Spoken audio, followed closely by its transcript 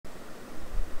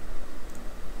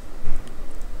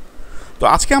তো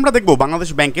আজকে আমরা দেখব বাংলাদেশ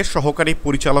ব্যাংকের সহকারী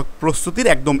পরিচালক প্রস্তুতির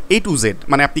একদম A to Z,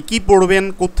 মানে আপনি কি পড়বেন,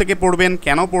 কোত্থেকে পড়বেন,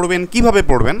 কেন পড়বেন, কিভাবে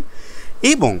পড়বেন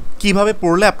এবং কিভাবে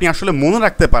পড়লে আপনি আসলে মনে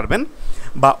রাখতে পারবেন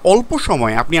বা অল্প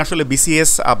সময়ে আপনি আসলে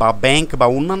বিসিএস বা ব্যাংক বা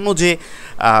অন্যান্য যে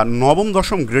নবম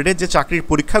দশম গ্রেডের যে চাকরির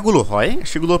পরীক্ষাগুলো হয়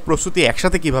সেগুলোর প্রস্তুতি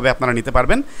একসাথে কিভাবে আপনারা নিতে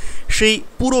পারবেন সেই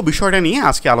পুরো বিষয়টা নিয়ে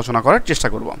আজকে আলোচনা করার চেষ্টা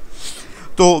করব।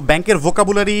 তো ব্যাংকের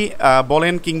ভোকাবুলারি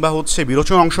বলেন কিংবা হচ্ছে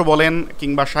বিরোচন অংশ বলেন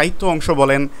কিংবা সাহিত্য অংশ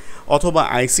বলেন অথবা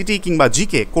আইসিটি কিংবা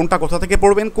জিকে কোনটা কোথা থেকে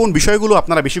পড়বেন, কোন বিষয়গুলো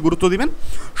আপনারা বেশি গুরুত্ব দিবেন,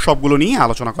 সবগুলো নিয়ে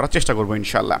আলোচনা করার চেষ্টা করব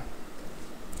ইনশাল্লাহ।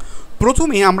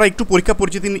 প্রথমে আমরা একটু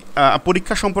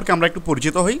পরীক্ষা সম্পর্কে আমরা একটু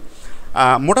পরিচিত হই।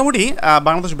 মোটামুটি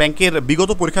বাংলাদেশ ব্যাংকের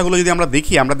বিগত পরীক্ষাগুলো যদি আমরা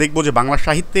দেখি, আমরা দেখব যে বাংলা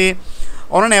সাহিত্যে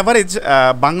অন অ্যান অ্যাভারেজ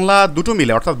বাংলা দুটো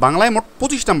মিলে অর্থাৎ বাংলায় মোট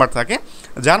 25 নাম্বার থাকে,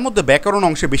 যার মধ্যে ব্যাকরণ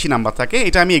অংশে বেশি নাম্বার থাকে।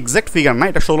 এটা আমি এক্স্যাক্ট ফিগার না,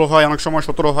 এটা 16 হয়, অনেক সময়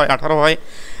 17 হয়, 18 হয়,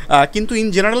 কিন্তু ইন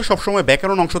জেনারেল সবসময়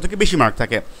ব্যাকরণ অংশ থেকে বেশি মার্ক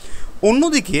থাকে।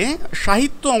 অন্যদিকে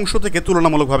সাহিত্য অংশ থেকে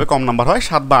তুলনামূলকভাবে কম নাম্বার হয়,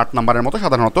 7 বা 8 নাম্বারের মতো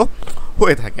সাধারণত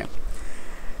হয়ে থাকে।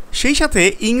 সেই সাথে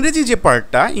ইংরেজি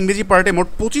ইংরেজি পার্টে মোট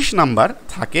 25 নাম্বার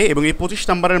থাকে এবং এই 25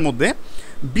 নাম্বারের মধ্যে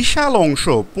বিশাল অংশ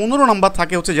 15 নাম্বার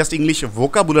থাকে হচ্ছে জাস্ট ইংলিশ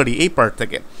ভোকাবুলারি এই পার্ট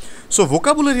থেকে। সো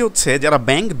ভোকাবুলারি হচ্ছে যারা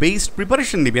ব্যাংক বেসড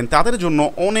প্রিপারেশন নেবেন তাদের জন্য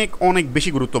অনেক অনেক বেশি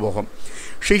গুরুত্ববহ।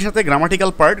 সেই সাথে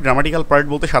গ্রামাটিক্যাল পার্ট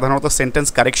বলতে সাধারণত সেন্টেন্স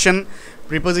কারেকশন,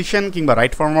 প্রিপোজিশন কিংবা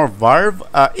রাইট ফর্ম অফ ভার্ব,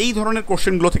 এই ধরনের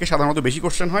কোশ্চেনগুলো থেকে সাধারণত বেশি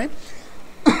কোশ্চেন হয়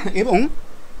এবং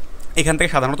এখান থেকে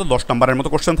সাধারণত 10 নম্বরের মতো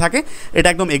কোশ্চেন থাকে। এটা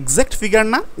একদম এক্স্যাক্ট ফিগার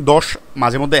না, 10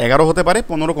 মাঝে মধ্যে 11 হতে পারে,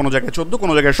 15 কোনো জায়গায় 14,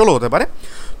 কোনো জায়গায় 16 হতে পারে,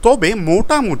 তবে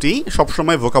মোটামুটি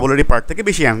সবসময় ভোকাবুলারি পার্ট থেকে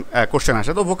বেশি কোশ্চেন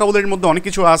আসে। তো ভোকাবুলারির মধ্যে অনেক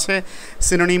কিছু আছে,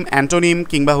 সিনোনিম, অ্যান্টোনিম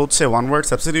কিংবা হচ্ছে ওয়ান ওয়ার্ড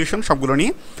সাবস্টিটিউশন, সবগুলো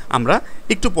নিয়ে আমরা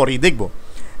একটু পরেই দেখব।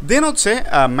 দেন হচ্ছে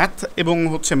ম্যাথ এবং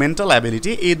হচ্ছে মেন্টাল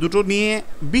অ্যাবিলিটি, এই দুটো নিয়ে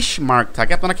 20 মার্ক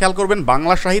থাকে। আপনারা খেয়াল করবেন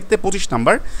বাংলা সাহিত্যে 25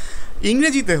 নাম্বার,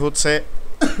 ইংরেজিতে হচ্ছে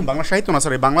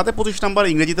বাংলাতে 25 নাম্বার,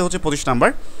 ইংরেজিতে হচ্ছে 25 নাম্বার,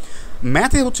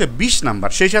 ম্যাথে হচ্ছে 20 নাম্বার।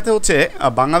 সেই সাথে হচ্ছে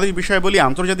বাংলাদেশ বিষয়াবলী,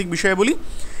 আন্তর্জাতিক বিষয়াবলী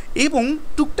এবং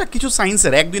টুকটাক কিছু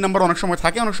সায়েন্সের 1-2 নাম্বার অনেক সময়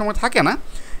থাকে না।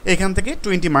 এখান থেকে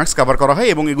 20 মার্কস কভার করা হয়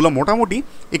এবং এগুলো মোটামুটি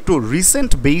একটু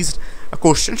রিসেন্ট বেসড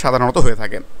কোশ্চেন সাধারণত হয়ে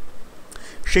থাকে।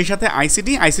 সেই সাথে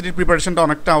আইসিটির প্রিপারেশনটা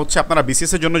অনেকটা হচ্ছে আপনারা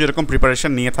বিসিএসের জন্য যেরকম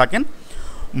প্রিপারেশন নিয়ে থাকেন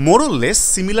মোরলেস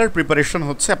সিমিলার প্রিপারেশন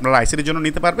হচ্ছে আপনারা আইসিটির জন্য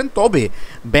নিতে পারবেন। তবে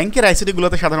ব্যাংকের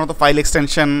আইসিটিগুলোতে সাধারণত ফাইল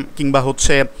এক্সটেনশন কিংবা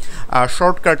হচ্ছে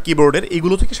শর্টকাট কিবোর্ডের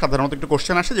এইগুলো থেকে সাধারণত একটু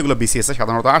কোশ্চেন আসে, যেগুলো বিসিএসে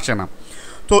সাধারণত আসে না।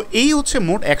 তো এই হচ্ছে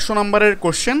মোট 100 নাম্বারের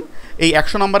কোশ্চেন। এই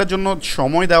 100 নাম্বারের জন্য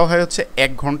সময় দেওয়া হয় হচ্ছে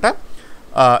 1 ঘন্টা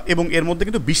এবং এর মধ্যে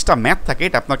কিন্তু 20টা ম্যাথ থাকে,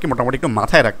 এটা আপনাকে মোটামুটি একটু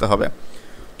মাথায় রাখতে হবে।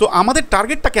 তো আমাদের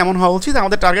টার্গেটটা কেমন হওয়া উচিত?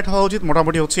 আমাদের টার্গেট হওয়া উচিত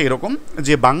মোটামুটি হচ্ছে এরকম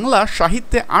যে বাংলা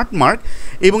সাহিত্যে 8 মার্ক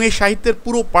এবং এই সাহিত্যের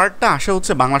পুরো পার্টটা আসে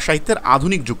হচ্ছে বাংলা সাহিত্যের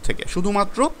আধুনিক যুগ থেকে,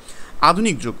 শুধুমাত্র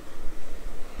আধুনিক যুগ।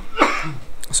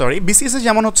 বিসিএসে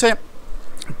যেমন হচ্ছে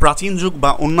প্রাচীন যুগ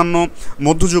বা অন্যান্য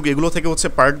মধ্যযুগ এগুলো থেকে হচ্ছে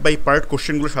পার্ট বাই পার্ট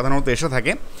কোশ্চেনগুলো সাধারণত এসে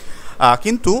থাকে,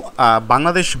 কিন্তু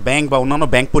বাংলাদেশ ব্যাংক বা অন্যান্য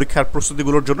ব্যাংক পরীক্ষার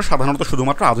প্রস্তুতিগুলোর জন্য সাধারণত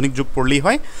শুধুমাত্র আধুনিক যুগ পড়লেই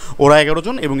হয়। ওরা 11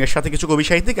 জন এবং এর সাথে কিছু কবি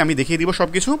সাহিত্যিক, আমি দেখিয়ে দিব সব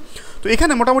কিছু। তো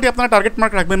এখানে মোটামুটি আপনারা টার্গেট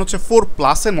মার্ক রাখবেন হচ্ছে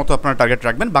 4+ মতো আপনারা টার্গেট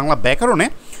রাখবেন। বাংলা ব্যাকরণে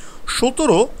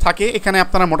 17 থাকে, এখানে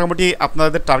আপনারা মোটামুটি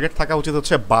আপনাদের টার্গেট থাকা উচিত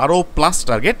হচ্ছে 12+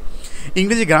 টার্গেট।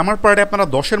 ইংরেজি গ্রামার পার্টে আপনারা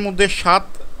 10-এর মধ্যে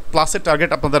 7+ টার্গেট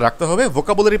আপনাদের রাখতে হবে।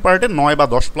 ভোকাবুলারি পার্টে 9 বা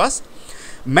 10+।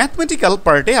 ম্যাথমেটিক্যাল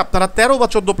পার্টে আপনারা 13 বা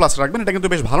 14+ রাখবেন, এটা কিন্তু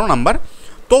বেশ ভালো নাম্বার।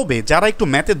 তবে যারা একটু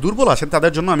ম্যাথে দুর্বল আছেন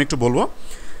তাদের জন্য আমি একটু বলবো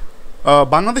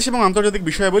বাংলাদেশ এবং আন্তর্জাতিক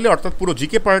বিষয়াবলী অর্থাৎ পুরো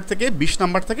জিকে পার্ট থেকে 20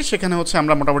 নাম্বার থাকে, সেখানে হচ্ছে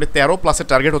আমরা মোটামুটি 13+-এর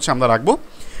টার্গেট হচ্ছে আমরা রাখবো।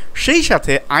 সেই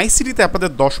সাথে আইসিটিতে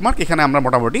আপনাদের 10 মার্ক, এখানে আমরা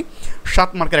মোটামুটি 7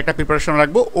 মার্কের একটা প্রিপারেশন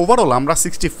রাখবো। ওভারঅল আমরা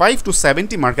 65 to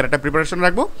 70 মার্কের একটা প্রিপারেশন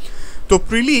রাখবো। তো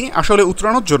প্রিলি আসলে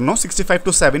উতরানোর জন্য 65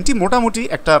 to 70 মোটামুটি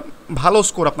একটা ভালো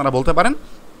স্কোর আপনারা বলতে পারেন।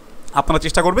 আপনারা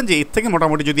চেষ্টা করবেন যে এর থেকে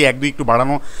মোটামুটি যদি 1-2 একটু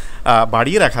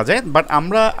বাড়িয়ে রাখা যায়। বাট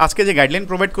আমরা আজকে যে গাইডলাইন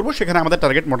প্রোভাইড করবো সেখানে আমাদের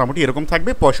টার্গেট মোটামুটি এরকম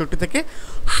থাকবে 65 থেকে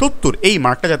 70, এই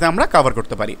মার্কটা যাতে আমরা কভার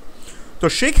করতে পারি। তো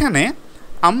সেখানে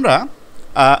আমরা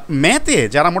ম্যাথে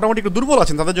যারা মোটামুটি একটু দুর্বল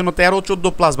আছেন তাদের জন্য 13,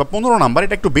 14+ বা 15 নাম্বার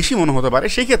এটা একটু বেশি মনে হতে পারে।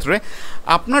 সেই ক্ষেত্রে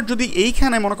আপনার যদি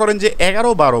এইখানে মনে করেন যে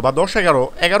 11-12 বা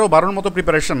 10-11-11-12-র মতো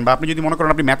প্রিপারেশন, বা আপনি যদি মনে করেন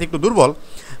আপনি ম্যাথে একটু দুর্বল,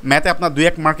 ম্যাথে আপনার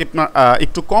 2-1 মার্ক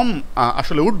একটু কম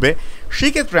আসলে উঠবে,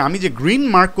 সেই ক্ষেত্রে আমি যে গ্রিন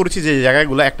মার্ক করেছি যে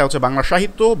জায়গাগুলো, একটা হচ্ছে বাংলা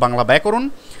সাহিত্য, বাংলা ব্যাকরণ,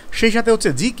 সেই সাথে হচ্ছে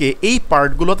জিকে, এই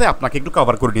পার্টগুলোতে আপনাকে একটু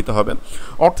কভার করে নিতে হবে।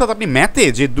 অর্থাৎ আপনি ম্যাথে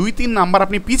যে 2-3 নাম্বার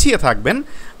আপনি পিছিয়ে থাকবেন,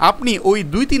 আপনি ওই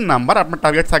 2-3 নাম্বার আপনার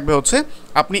টার্গেট থাকবে হচ্ছে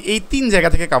আপনি এই 3 জায়গা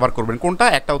থেকে কভার করবেন। কোনটা?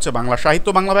 একটা হচ্ছে বাংলা সাহিত্য,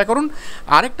 বাংলা ব্যাকরণ,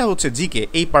 আরেকটা হচ্ছে জিকে,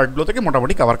 এই পার্টগুলো থেকে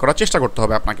মোটামুটি কভার করার চেষ্টা করতে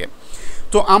হবে আপনাকে।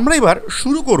 তো আমরা এবার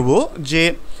শুরু করব যে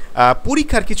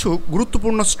পরীক্ষার কিছু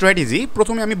গুরুত্বপূর্ণ স্ট্র্যাটেজি।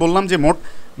 প্রথমে আমি বললাম যে মোট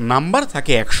নাম্বার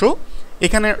থাকে 100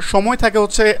 এখানে সময় থাকে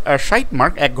হচ্ছে 60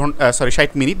 মার্ক, 1 ঘন্টা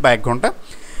 60 মিনিট বা 1 ঘন্টা।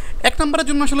 1 নম্বরের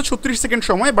জন্য আসলে 36 সেকেন্ড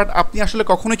সময়, বাট আপনি আসলে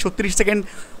কখনোই 36 সেকেন্ড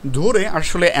ধরে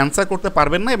আসলে অ্যান্সার করতে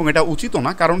পারবেন না, এবং এটা উচিতও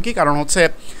না। কারণ কি? কারণ হচ্ছে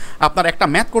আপনার একটা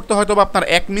ম্যাথ করতে হয়তো বা আপনার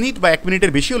 1 মিনিট বা 1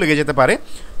 মিনিটের বেশিও লেগে যেতে পারে,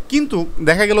 কিন্তু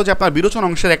দেখা গেল যে আপনার বিরোচন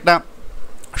অংশের একটা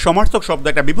সমার্থক শব্দ,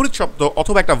 একটা বিপরীত শব্দ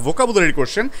অথবা একটা ভোকাবুলারি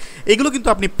কোশ্চেন, এগুলো কিন্তু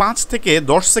আপনি 5 থেকে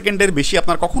 10 সেকেন্ডের বেশি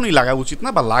আপনার কখনোই লাগা উচিত না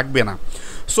বা লাগবে না।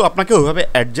 সো আপনাকে ওইভাবে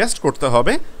অ্যাডজাস্ট করতে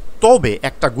হবে। তবে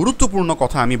একটা গুরুত্বপূর্ণ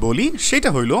কথা আমি বলি, সেটা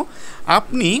হইল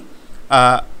আপনি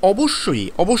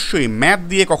অবশ্যই ম্যাথ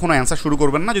দিয়ে কখনো অ্যান্সার শুরু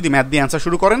করবেন না। যদি ম্যাথ দিয়ে অ্যান্সার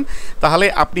শুরু করেন তাহলে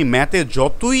আপনি ম্যাথে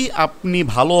যতই আপনি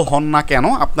ভালো হন না কেন,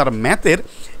 আপনার ম্যাথের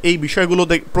এই বিষয়গুলো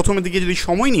প্রথমের দিকে যদি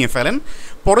সময় নিয়ে ফেলেন,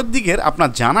 পরের দিকের আপনার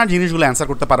জানার জিনিসগুলো অ্যান্সার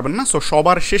করতে পারবেন না। সো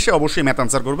সবার শেষে অবশ্যই ম্যাথ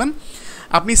অ্যান্সার করবেন।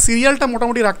 আপনি সিরিয়ালটা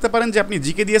মোটামুটি রাখতে পারেন যে আপনি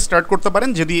জিকে দিয়ে স্টার্ট করতে পারেন।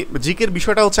 যদি জিকের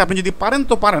বিষয়টা হচ্ছে আপনি যদি পারেন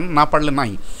তো পারেন, না পারলে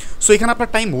নাই। সো এখানে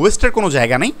আপনার টাইম ওয়েস্টের কোনো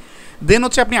জায়গা নেই। দেন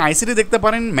হচ্ছে আপনি আইসিটি দেখতে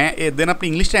পারেন, দেন আপনি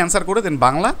ইংলিশটা অ্যান্সার করে দেন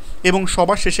বাংলা, এবং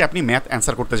সবার শেষে আপনি ম্যাথ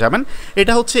অ্যান্সার করতে যাবেন।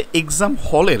 এটা হচ্ছে এক্সাম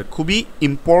হলের খুবই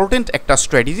ইম্পর্টেন্ট একটা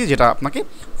স্ট্র্যাটেজি, যেটা আপনাকে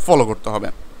ফলো করতে হবে।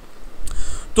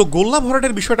 তো গোল্লা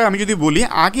ভরাটের বিষয়টা আমি যদি বলি,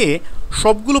 আগে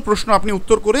সবগুলো প্রশ্ন আপনি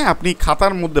উত্তর করে আপনি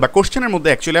খাতার মধ্যে বা কোশ্চেনের মধ্যে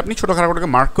অ্যাকচুয়ালি আপনি ছোটোখাটো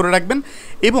করে মার্ক করে রাখবেন,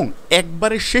 এবং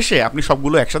একবারে শেষে আপনি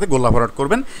সবগুলো একসাথে গোল্লা ভরাট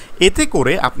করবেন। এতে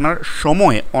করে আপনার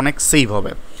সময় অনেক সেভ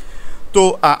হবে। তো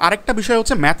আরেকটা বিষয়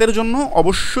হচ্ছে ম্যাথের জন্য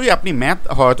অবশ্যই আপনি ম্যাথ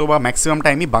হয়তো বা ম্যাক্সিমাম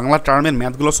টাইমই বাংলা টার্মের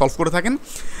ম্যাথগুলো সলভ করে থাকেন।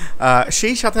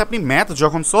 সেই সাথে আপনি ম্যাথ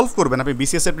যখন সলভ করবেন, আপনি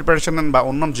বিসিএসের প্রিপারেশন নেন বা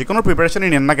অন্য যে কোনো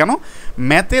প্রিপারেশনই নেন না কেন,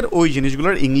 ম্যাথের ওই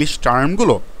জিনিসগুলোর ইংলিশ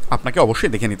টার্মগুলো আপনাকে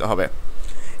অবশ্যই দেখে নিতে হবে।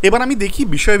 এবার আমি দেখি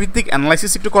বিষয়ভিত্তিক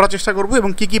অ্যানালাইসিস একটু করার চেষ্টা করব,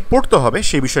 এবং কী কী পড়তে হবে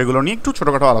সেই বিষয়গুলো নিয়ে একটু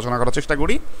ছোটোখাটো আলোচনা করার চেষ্টা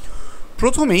করি।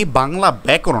 প্রথমেই বাংলা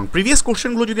ব্যাকরণ, প্রিভিয়াস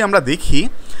কোশ্চেনগুলো যদি আমরা দেখি,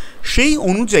 সেই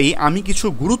অনুযায়ী আমি কিছু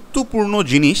গুরুত্বপূর্ণ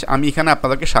জিনিস আমি এখানে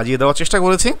আপনাদেরকে সাজিয়ে দেওয়ার চেষ্টা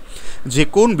করেছি, যে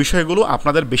কোন বিষয়গুলো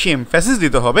আপনাদের বেশি এমফ্যাসিস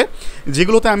দিতে হবে,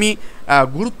 যেগুলোতে আমি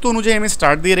গুরুত্ব অনুযায়ী আমি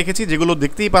স্টার দিয়ে রেখেছি। যেগুলো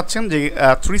দেখতেই পাচ্ছেন যে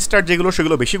 3 স্টার যেগুলো,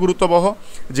 সেগুলো বেশি গুরুত্ববহ।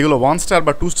 যেগুলো 1 স্টার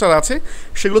বা 2 স্টার আছে,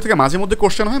 সেগুলো থেকে মাঝে মধ্যে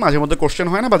কোশ্চেন হয়, মাঝে মধ্যে কোশ্চেন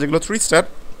হয় না, বা যেগুলো 3 স্টার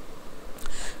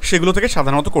সেগুলো থেকে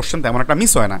সাধারণত কোশ্চেন তেমন একটা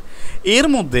মিস হয় না। এর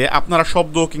মধ্যে আপনারা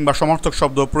শব্দ কিংবা সমর্থক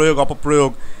শব্দ, প্রয়োগ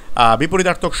অপপ্রয়োগ,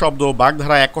 বিপরীতার্থক শব্দ,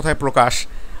 বাগধারা, এক কথায় প্রকাশ,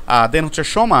 দেন হচ্ছে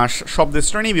সমাস, শব্দের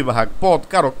শ্রেণী বিভাগ, পদ,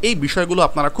 কারক, এই বিষয়গুলো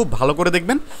আপনারা খুব ভালো করে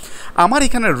দেখবেন। আমার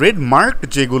এখানে রেড মার্ক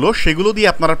যেগুলো, সেগুলো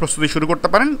দিয়ে আপনারা প্রস্তুতি শুরু করতে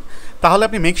পারেন। তাহলে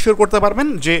আপনি মেক শিওর করতে পারবেন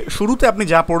যে শুরুতে আপনি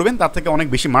যা পড়বেন তার থেকে অনেক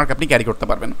বেশি মার্ক আপনি ক্যারি করতে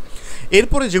পারবেন।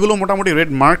 এরপরে যেগুলো মোটামুটি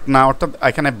রেড মার্ক না, অর্থাৎ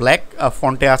এখানে ব্ল্যাক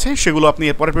ফন্টে আছে, সেগুলো আপনি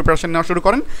এরপরে প্রিপারেশন নেওয়া শুরু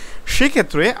করেন।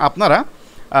 সেক্ষেত্রে আপনারা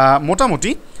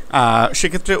মোটামুটি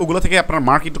সেক্ষেত্রে ওগুলো থেকে আপনার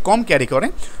মার্ক একটু কম ক্যারি করে।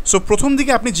 সো প্রথম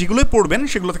দিকে আপনি যেগুলোই পড়বেন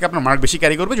সেগুলো থেকে আপনার মার্ক বেশি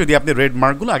ক্যারি করবে যদি আপনি রেড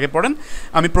মার্কগুলো আগে পড়েন।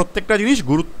 আমি প্রত্যেকটা জিনিস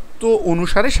গুরুত্ব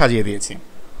অনুসারে সাজিয়ে দিয়েছি।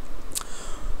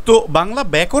 তো বাংলা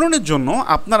ব্যাকরণের জন্য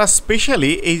আপনারা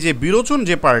স্পেশালি এই যে বিরোচন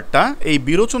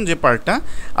যে পার্টটা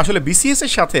আসলে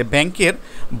বিসিএসের সাথে ব্যাংকের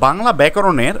বাংলা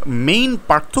ব্যাকরণের মেইন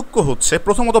পার্থক্য হচ্ছে,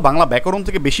 প্রথমত বাংলা ব্যাকরণ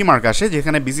থেকে বেশি মার্ক আসে,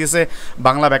 যেখানে বিসিএসে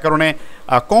বাংলা ব্যাকরণে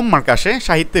কম মার্ক আসে,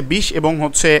 সাহিত্যে 20 এবং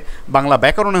হচ্ছে বাংলা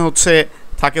ব্যাকরণে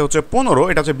থাকে 15,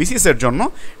 এটা হচ্ছে বিসিএসের জন্য।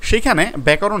 সেখানে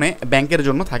ব্যাকরণে ব্যাংকের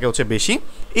জন্য থাকে বেশি।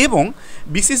 এবং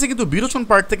বিসিএসে কিন্তু বিরোচন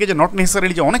পার্ট থেকে যে নট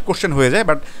নেসেসারিলি যে অনেক কোশ্চেন হয়ে যায়,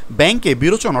 বাট ব্যাংকে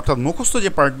বিরোচন অর্থাৎ মুখস্থ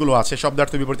যে পার্টগুলো আছে,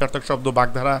 শব্দার্থ, বিপরীতার্থক শব্দ,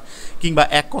 বাগধারা কিংবা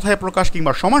এক কথায় প্রকাশ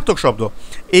কিংবা সমার্থক শব্দ,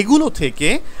 এগুলো থেকে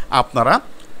আপনারা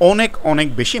অনেক অনেক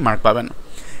বেশি মার্ক পাবেন।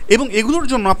 এবং এগুলোর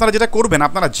জন্য আপনারা যেটা করবেন,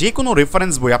 আপনারা যে কোনো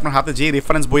রেফারেন্স বই, আপনার হাতে যে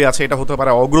রেফারেন্স বই আছে, এটা হতে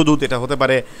পারে অগ্রদূত, এটা হতে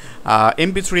পারে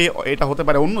MP3, এটা হতে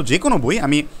পারে অন্য যে কোনো বই,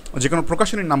 আমি যে কোনো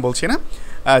প্রকাশনীর নাম বলছি না,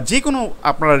 যে কোনো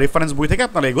আপনারা রেফারেন্স বই থেকে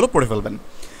আপনারা এগুলো পড়ে ফেলবেন।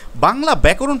 বাংলা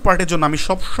ব্যাকরণ পার্টের জন্য আমি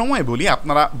সব সময় বলি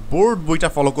আপনারা বোর্ড বইটা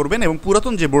ফলো করবেন, এবং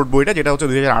পুরাতন যে বোর্ড বইটা যেটা হচ্ছে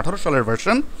 2018 সালের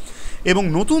ভার্সন, এবং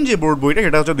নতুন যে বোর্ড বইটা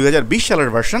যেটা হচ্ছে 2020 সালের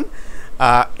ভার্সন,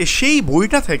 সেই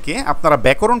বইটা থেকে আপনারা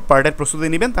ব্যাকরণ পার্টের প্রস্তুতি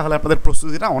নেবেন, তাহলে আপনাদের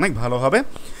প্রস্তুতিটা অনেক ভালো হবে।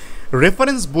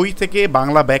 রেফারেন্স বই থেকে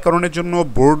বাংলা ব্যাকরণের জন্য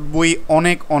বোর্ড বই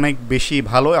অনেক অনেক বেশি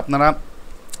ভালো। আপনারা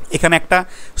এখানে একটা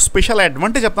স্পেশাল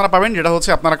অ্যাডভান্টেজ আপনারা পাবেন, যেটা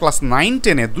হচ্ছে আপনারা ক্লাস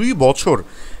 9-10-এ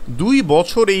 2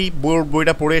 বছর এই বোর্ড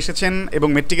বইটা পড়ে এসেছেন, এবং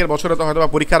মেট্রিকের বছরে তো হয়তো বা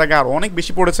পরীক্ষার আগে আরও অনেক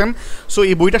বেশি পড়েছেন। সো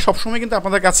এই বইটা সবসময় কিন্তু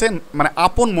আপনাদের কাছে মানে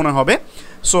আপন মনে হবে।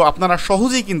 সো আপনারা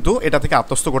সহজেই কিন্তু এটা থেকে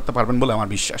আত্মস্থ করতে পারবেন বলে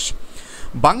আমার বিশ্বাস।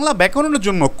 বাংলা ব্যাকরণের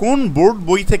জন্য কোন বোর্ড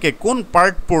বই থেকে কোন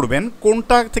পার্ট পড়বেন,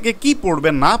 কোনটা থেকে কি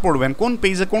পড়বেন না পড়বেন, কোন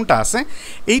পেজে কোনটা আছে,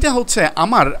 এইটা হচ্ছে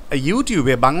আমার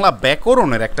ইউটিউবে বাংলা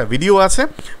ব্যাকরণের একটা ভিডিও আছে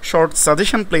শর্ট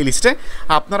সাজেশন প্লেলিস্টে।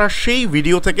 আপনারা সেই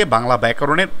ভিডিও থেকে বাংলা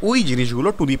ব্যাকরণের ওই জিনিসগুলো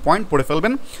টু দি পয়েন্ট পড়ে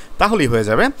ফেলবেন, তাহলেই হয়ে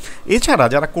যাবে। এছাড়া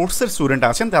যারা কোর্সের স্টুডেন্ট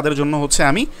আছেন তাদের জন্য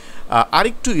আমি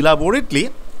আরেকটু ইলাবোরেটলি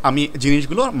আমি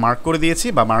জিনিসগুলো মার্ক করে দিয়েছি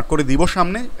বা মার্ক করে দিব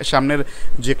সামনের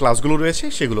যে ক্লাসগুলো রয়েছে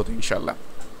সেগুলোতে ইনশাল্লাহ।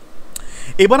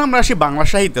 এবার আমরা আসি বাংলা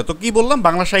সাহিত্যে। তো কি বললাম,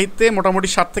 বাংলা সাহিত্যে মোটামুটি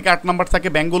 7 থেকে 8 নাম্বার থাকে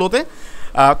ব্যাংকগুলোতে।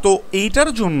 তো এইটার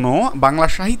জন্য বাংলা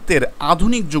সাহিত্যের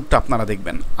আধুনিক যুগটা আপনারা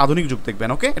দেখবেন, আধুনিক যুগ দেখবেন।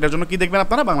 ওকে, এটার জন্য কি দেখবেন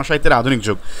আপনারা, বাংলা সাহিত্যের আধুনিক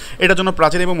যুগ। এটার জন্য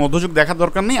প্রাচীন এবং মধ্যযুগ দেখার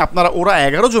দরকার নেই, আপনারা ওরা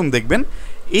 11 জন দেখবেন।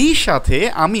 এই সাথে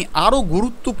আমি আরও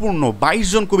গুরুত্বপূর্ণ 22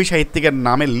 জন কবি সাহিত্যিকের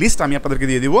নামের লিস্ট আমি আপনাদেরকে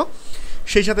দিয়ে দিব।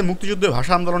 সেই সাথে মুক্তিযুদ্ধ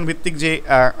ভাষা আন্দোলন ভিত্তিক যে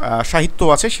সাহিত্য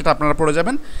আছে সেটা আপনারা পড়ে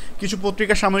যাবেন। কিছু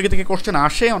পত্রিকা সাময়িকী থেকে কোশ্চেন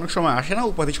আসে, অনেক সময় আসে না,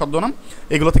 উপাধি ছদ্মনাম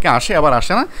এগুলো থেকে আসে, আবার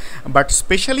আসে না। বাট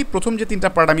স্পেশালি প্রথম যে 3টা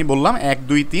পার্ট আমি বললাম 1,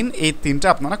 2, 3, এই 3টা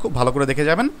আপনারা খুব ভালো করে দেখে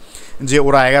যাবেন যে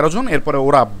ওরা 11 জন, এরপরে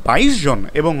ওরা 22 জন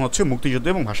এবং হচ্ছে মুক্তিযুদ্ধ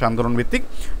এবং ভাষা আন্দোলন ভিত্তিক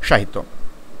সাহিত্য।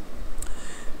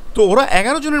 তো ওরা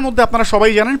 11 জনের মধ্যে আপনারা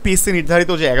সবাই জানেন পিএসসি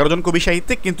নির্ধারিত যে 11 জন কবি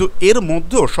সাহিত্যিক, কিন্তু এর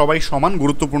মধ্যেও সবাই সমান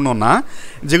গুরুত্বপূর্ণ না।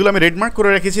 যেগুলো আমি রেডমার্ক করে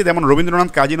রেখেছি, যেমন রবীন্দ্রনাথ,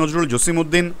 কাজী নজরুল,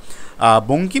 জসিমউদ্দিন,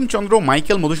 বঙ্কিমচন্দ্র,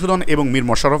 মাইকেল মধুসূদন এবং মীর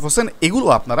মোশাররফ হোসেন, এগুলো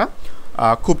আপনারা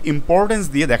খুব ইম্পর্টেন্স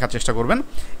দিয়ে দেখার চেষ্টা করবেন।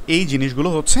 এই জিনিসগুলো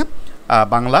হচ্ছে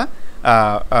বাংলা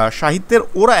সাহিত্যের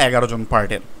ওরা 11 জন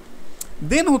পার্টের।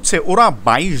 দেন হচ্ছে ওরা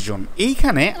 22 জন।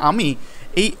 এইখানে আমি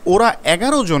এই ওরা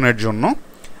 11 জনের জন্য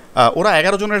ওরা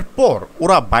 11 জনের পর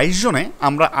ওরা 22 জনে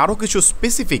আমরা আরও কিছু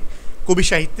স্পেসিফিক কবি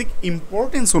সাহিত্যিক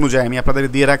ইম্পর্টেন্স অনুযায়ী আমি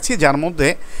আপনাদের দিয়ে রাখছি, যার মধ্যে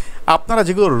আপনারা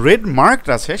যেগুলো রেড মার্কড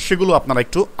আছে সেগুলো আপনারা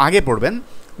একটু আগে পড়বেন।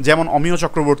 যেমন অমিয়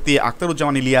চক্রবর্তী,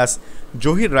 আখতারুজ্জামান ইলিয়াস,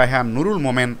 জহির রায়হান, নুরুল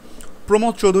মোমেন,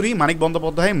 প্রমোদ চৌধুরী, মানিক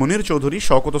বন্দ্যোপাধ্যায়, মনির চৌধুরী,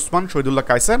 শওকত ওসমান, শহীদুল্লাহ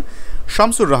কায়সার,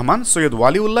 শামসুর রহমান, সৈয়দ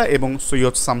ওয়ালিউল্লাহ এবং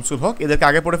সৈয়দ শামসুল হক, এদেরকে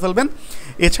আগে পড়ে ফেলবেন।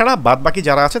 এছাড়া বাদবাকি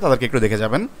যারা আছে তাদেরকে একটু দেখে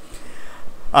যাবেন।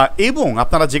 এবং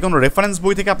আপনারা যে কোনো রেফারেন্স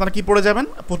বই থেকে আপনারা কি পড়ে যাবেন,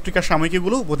 পত্রিকার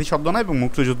সাময়িকীগুলো, উপধি ছদ্মনা এবং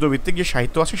মুক্তিযুদ্ধ ভিত্তিক যে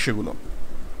সাহিত্য আছে সেগুলো।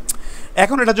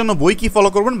 এখন এটার জন্য বই কি ফলো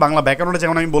করবেন, বাংলা ব্যাকরণে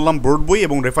যেমন আমি বললাম বোর্ড বই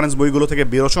এবং রেফারেন্স বইগুলো থেকে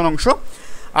বিরোচন অংশ।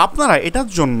 আপনারা এটার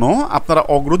জন্য আপনারা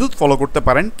অগ্রদূত ফলো করতে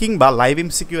পারেন, কিংবা লাইভ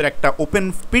এমসিকিউর একটা ওপেন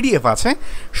পিডিএফ আছে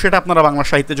সেটা আপনারা বাংলা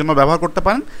সাহিত্যের জন্য ব্যবহার করতে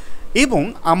পারেন। এবং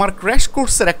আমার ক্র্যাশ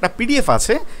কোর্সের একটা পিডিএফ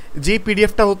আছে, যে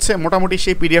পিডিএফটা হচ্ছে মোটামুটি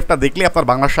সেই পিডিএফটা দেখলে আপনার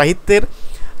বাংলা সাহিত্যের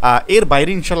এর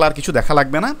বাইরে ইনশাল্লাহ আর কিছু দেখা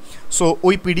লাগবে না। সো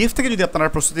ওই পিডিএফ থেকে যদি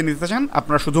আপনারা প্রস্তুতি নিতে চান,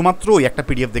 আপনারা শুধুমাত্র ওই একটা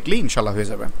পিডিএফ দেখলেই ইনশাল্লাহ হয়ে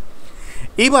যাবে।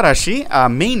 এইবার আসি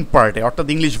মেইন পার্টে, অর্থাৎ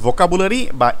ইংলিশ ভোকাবুলারি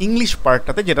বা ইংলিশ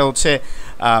পার্টটাতে, যেটা হচ্ছে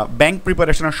ব্যাংক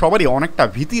প্রিপারেশনের সবারই অনেকটা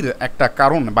ভীতির একটা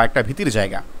কারণ বা একটা ভীতির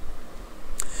জায়গা।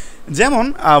 যেমন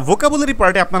ভোকাবুলারি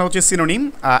পার্টে আপনারা হচ্ছে synonym,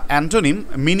 antonym,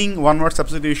 meaning, one word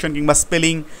substitution কিংবা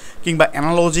স্পেলিং কিংবা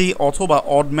অ্যানালজি অথবা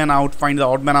odd man out, find the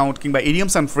odd man out কিংবা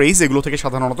ইডিয়মস অ্যান্ড ফ্রেজ, এগুলো থেকে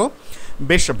সাধারণত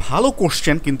বেশ ভালো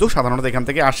কোশ্চেন কিন্তু সাধারণত এখান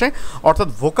থেকে আসে। অর্থাৎ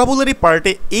ভোকাবুলারি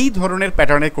পার্টে এই ধরনের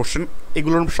প্যাটার্নের কোশ্চেন,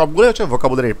 এগুলোর সবগুলোই হচ্ছে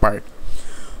ভোকাবুলারির পার্ট।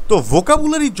 তো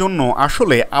ভোকাবুলারির জন্য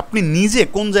আসলে আপনি নিজে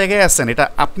কোন জায়গায় আছেন এটা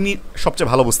আপনি সবচেয়ে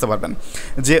ভালো বুঝতে পারবেন,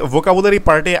 যে ভোকাবুলারি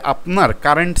পার্টে আপনার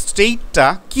কারেন্ট স্টেটটা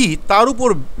কি তার উপর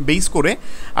বেস করে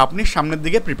আপনি সামনের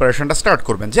দিকে প্রিপারেশনটা স্টার্ট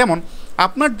করবেন। যেমন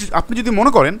আপনি যদি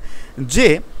মনে করেন যে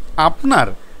আপনার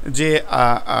যে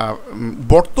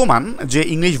বর্তমান যে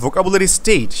ইংলিশ ভোকাবুলারি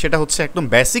স্টেট সেটা হচ্ছে একদম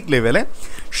বেসিক লেভেলে,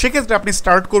 সেক্ষেত্রে আপনি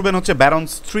স্টার্ট করবেন হচ্ছে ব্যারন্স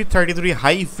 333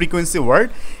 হাই ফ্রিকোয়েন্সি ওয়ার্ড।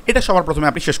 এটা সবার প্রথমে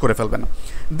আপনি শেষ করে ফেলবেন।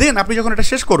 দেন আপনি যখন এটা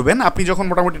শেষ করবেন, আপনি যখন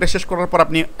মোটামুটি এটা শেষ করার পর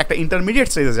আপনি একটা ইন্টারমিডিয়েট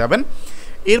স্টেজে যাবেন।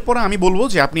 এরপরে আমি বলবো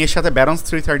যে আপনি এর সাথে ব্যারন্স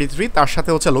 333, তার সাথে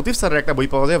হচ্ছে লতিফ স্যারের একটা বই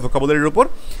পাওয়া যায় ভোকাবুলারির উপর,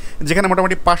 যেখানে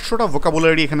মোটামুটি 500টা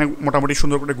ভোকাবুলারি এখানে মোটামুটি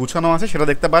সুন্দর করে গুছানো আছে, সেটা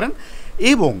দেখতে পারেন।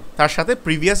 এবং তার সাথে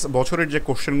প্রিভিয়াস বছরের যে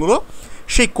কোশ্চেনগুলো,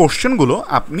 সেই কোশ্চেনগুলো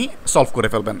আপনি সলভ করে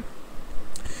ফেলবেন।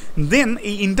 দেন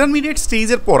এই ইন্টারমিডিয়েট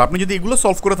স্টেজের পর আপনি যদি এগুলো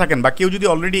সলভ করে থাকেন, বা কেউ যদি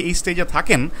অলরেডি এই স্টেজে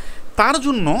থাকেন, তার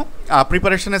জন্য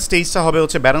প্রিপারেশনের স্টেজটা হবে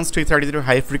হচ্ছে ব্যারন্স 333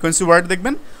 হাই ফ্রিকোয়েন্সি ওয়ার্ড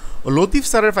দেখবেন, লতিফ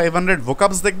স্যারের 500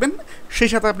 ভোকাবস দেখবেন, সেই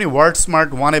সাথে আপনি ওয়ার্ড স্মার্ট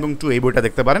 1 এবং 2 এই বইটা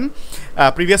দেখতে পারেন,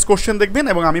 প্রিভিয়াস কোশ্চেন দেখবেন।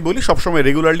 এবং আমি বলি সবসময়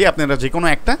রেগুলারলি আপনারা যে কোনো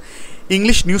একটা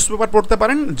ইংলিশ নিউজ পেপার পড়তে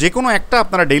পারেন, যে কোনো একটা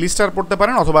আপনারা ডেইলি স্টার পড়তে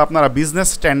পারেন, অথবা আপনারা বিজনেস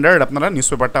স্ট্যান্ডার্ড আপনারা নিউজ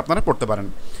পেপারটা আপনারা পড়তে পারেন,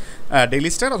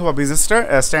 ডেইলি স্টার অথবা বিজনেস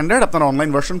স্ট্যান্ডার্ড আপনারা অনলাইন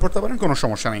ভার্সন পড়তে পারেন, কোনো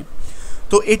সমস্যা নেই।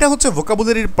 তো এটা হচ্ছে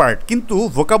ভোকাবুলারির পার্ট। কিন্তু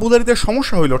ভোকাবুলারিতে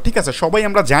সমস্যা হইলো, ঠিক আছে সবাই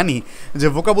আমরা জানি যে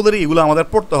ভোকাবুলারি এগুলো আমাদের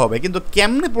পড়তে হবে, কিন্তু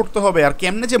কেমনে পড়তে হবে আর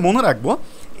কেমনে যে মনে রাখবো,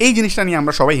 এই জিনিসটা নিয়ে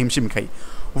আমরা সবাই হিমশিম খাই।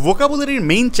 ভোকাবুলারির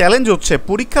মেইন চ্যালেঞ্জ হচ্ছে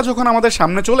পরীক্ষা যখন আমাদের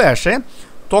সামনে চলে আসে,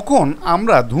 তখন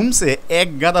আমরা ধুমসে এক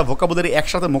গাদা ভোকাবুলারি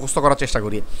একসাথে মুখস্থ করার চেষ্টা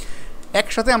করি,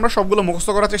 একসাথে আমরা সবগুলো মুখস্থ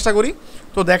করার চেষ্টা করি।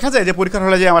 তো দেখা যায় যে পরীক্ষার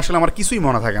হলে যে আসলে আমার কিছুই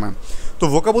মনে থাকে না। তো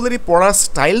ভোকাবুলারি পড়ার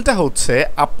স্টাইলটা হচ্ছে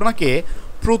আপনাকে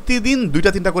প্রতিদিন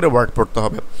 2-3টা করে ওয়ার্ড পড়তে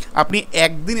হবে। আপনি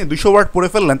একদিনে 200 ওয়ার্ড পড়ে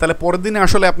ফেললেন, তাহলে পরের দিনে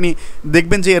আসলে আপনি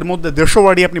দেখবেন যে এর মধ্যে 150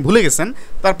 ওয়ার্ডই আপনি ভুলে গেছেন।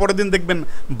 তারপরের দিন দেখবেন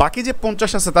বাকি যে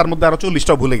 50 আছে তার মধ্যে আরও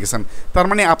 40টাও ভুলে গেছেন। তার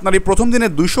মানে আপনার এই প্রথম দিনে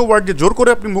 200 ওয়ার্ড যে জোর করে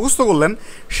আপনি মুখস্থ করলেন,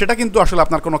 সেটা কিন্তু আসলে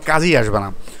আপনার কোনো কাজেই আসবে না।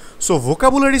 সো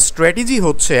ভোকাবুলারি স্ট্র্যাটেজি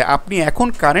হচ্ছে আপনি এখন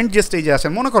কারেন্ট যে স্টেজে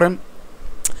আছেন, মনে করেন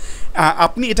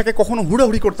আপনি এটাকে কখনো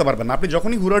হুড়াহুড়ি করতে পারবেন না। আপনি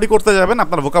যখনই হুড়াহুড়ি করতে যাবেন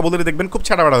আপনার ভোকাবুলারি দেখবেন খুব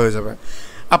ছাড়াবাড়া হয়ে যাবে।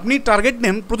 আপনি টার্গেট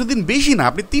নেন প্রতিদিন বেশি না,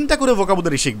 আপনি 3টা করে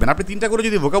ভোকাবুলারি শিখবেন। আপনি 3টা করে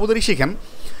যদি ভোকাবুলারি শিখেন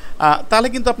তাহলে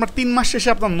কিন্তু আপনার 3 মাস শেষে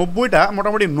আপনার 90টা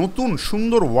মোটামুটি নতুন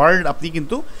সুন্দর ওয়ার্ড আপনি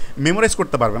কিন্তু মেমোরাইজ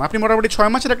করতে পারবেন। আপনি মোটামুটি 6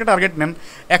 মাসের একটা টার্গেট নেন,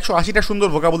 180টা সুন্দর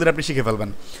ভোকাবুলারি আপনি শিখে ফেলবেন।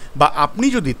 বা আপনি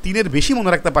যদি 3-এর বেশি মনে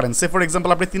রাখতে পারেন, সে ফর এক্সাম্পল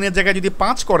আপনি 3-এর জায়গায় যদি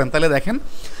 5 করেন, তাহলে দেখেন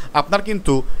আপনার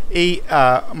কিন্তু এই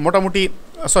মোটামুটি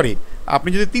আপনি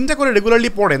যদি 3টা করে রেগুলারলি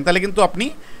পড়েন তাহলে কিন্তু আপনি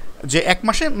যে 1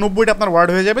 মাসে 90টা আপনার ওয়ার্ড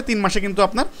হয়ে যাবে, 3 মাসে কিন্তু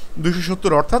আপনার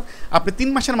 270, অর্থাৎ আপনি 3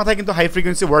 মাসের মাথায় কিন্তু হাই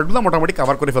ফ্রিকোয়েন্সি ওয়ার্ডগুলো মোটামুটি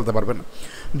কভার করে ফেলতে পারবেন।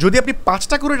 যদি আপনি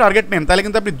 5টা করে টার্গেট নেন তাহলে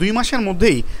কিন্তু আপনি 2 মাসের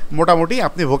মধ্যেই মোটামুটি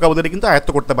আপনি ভোকাবুলারি কিন্তু আয়ত্ত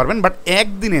করতে পারবেন। বাট 1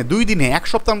 দিনে, 2 দিনে, 1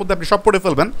 সপ্তাহের মধ্যে আপনি সব পড়ে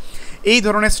ফেলবেন, এই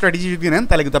ধরনের স্ট্র্যাটেজি যদি নেন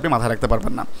তাহলে কিন্তু আপনি মাথায় রাখতে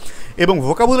পারবেন না। এবং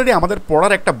ভোকাবুলারি আমাদের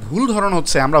পড়ার একটা ভুল ধরন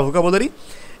হচ্ছে আমরা ভোকাবুলারি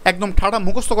একদম ঠাড়া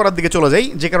মুখস্থ করার দিকে চলে যাই,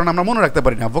 যে কারণে আমরা মনে রাখতে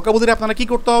পারি না। ভোকাবুলারি আপনারা কী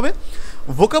করতে হবে,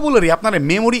 ভোকাবুলারি আপনার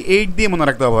মেমোরি এইড দিয়ে মনে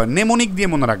রাখতে হবে, নেমোনিক দিয়ে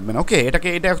মনে রাখবেন। ওকে,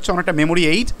 এটা হচ্ছে অনেকটা মেমোরি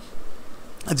এইড।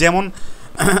 যেমন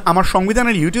আমার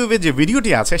সংবিধানের ইউটিউবে যে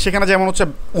ভিডিওটি আছে সেখানে যেমন হচ্ছে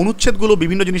অনুচ্ছেদগুলো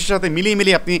বিভিন্ন জিনিসের সাথে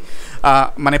মিলিয়ে আপনি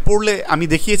মানে পড়লে আমি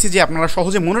দেখিয়েছি যে আপনারা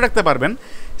সহজে মনে রাখতে পারবেন।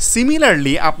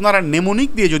 সিমিলারলি আপনারা নেমোনিক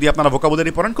দিয়ে যদি আপনারা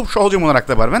ভোকাবুলারি পড়েন খুব সহজে মনে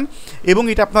রাখতে পারবেন এবং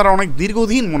এটা আপনারা অনেক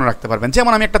দীর্ঘদিন মনে রাখতে পারবেন।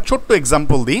 যেমন আমি একটা ছোট্ট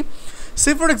এক্সাম্পল দিই।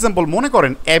 সে ফর এক্সাম্পল মনে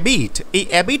করেন অ্যাবিট, এই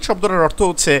অ্যাবিট শব্দটার অর্থ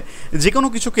হচ্ছে যে কোনো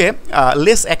কিছুকে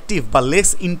লেস অ্যাক্টিভ বা লেস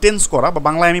ইন্টেন্স করা, বা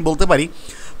বাংলায় আমি বলতে পারি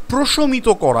প্রশমিত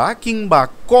করা কিংবা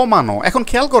কমানো। এখন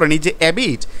খেয়াল করেন এই যে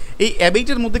অ্যাবিট, এই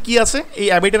অ্যাবিটের মধ্যে কি আছে, এই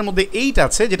অ্যাবিটের মধ্যে এইট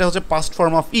আছে, যেটা হচ্ছে পাস্ট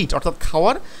ফর্ম অফ ইট, অর্থাৎ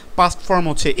খাওয়ার পাস্ট ফর্ম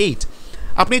হচ্ছে এইট।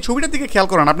 আপনি এই ছবিটার দিকে খেয়াল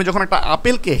করেন, আপনি যখন একটা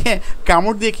আপেলকে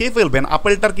কামড় দিয়ে খেয়ে ফেলবেন,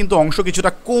 আপেলটার কিন্তু অংশ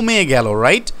কিছুটা কমে গেল,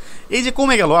 রাইট? এই যে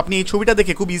কমে গেল, আপনি এই ছবিটা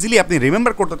দেখে খুব ইজিলি আপনি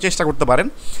রিমেম্বার করতে চেষ্টা করতে পারেন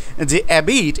যে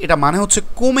অ্যাবিট এটা মানে হচ্ছে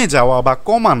কমে যাওয়া বা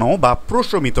কমানো বা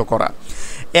প্রশমিত করা।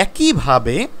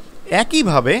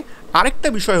 একইভাবে আরেকটা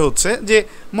বিষয় হচ্ছে যে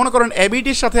মনে করেন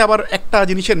অ্যাবিটের সাথে আবার একটা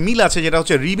জিনিসের মিল আছে, যেটা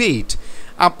হচ্ছে রিবেট।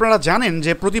 আপনারা জানেন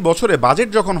যে প্রতি বছরে বাজেট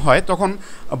যখন হয় তখন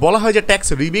বলা হয় যে ট্যাক্স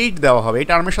রিবেট দেওয়া হবে। এই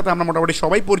টার্মের সাথে আমরা মোটামুটি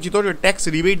সবাই পরিচিত, যে ট্যাক্স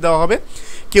রিবেট দেওয়া হবে।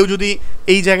 কেউ যদি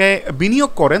এই জায়গায়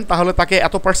বিনিয়োগ করেন তাহলে তাকে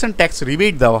এত % ট্যাক্স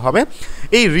রিবেট দেওয়া হবে।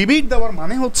 এই রিবেট দেওয়ার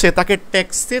মানে হচ্ছে তাকে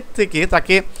ট্যাক্সের থেকে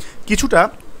তাকে কিছুটা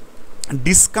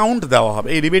ডিসকাউন্ট দেওয়া হবে।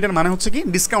 এই রিবেটের মানে হচ্ছে কি,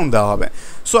 ডিসকাউন্ট দেওয়া হবে।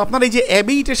 সো আপনার এই যে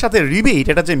অ্যাবিটের সাথে রিবেট,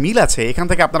 এটা যে মিল আছে, এখান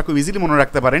থেকে আপনারা খুব ইজিলি মনে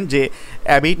রাখতে পারেন যে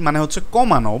অ্যাবিট মানে হচ্ছে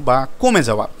কমানো বা কমে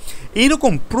যাওয়া।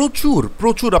 এইরকম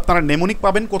প্রচুর আপনারা নেমোনিক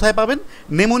পাবেন। কোথায় পাবেন?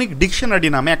 নেমোনিক ডিকশনারি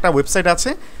নামে একটা ওয়েবসাইট আছে,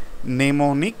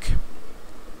 নেমোনিক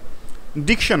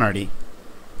ডিকশনারি।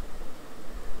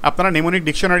 আপনারা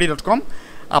nemonic.com,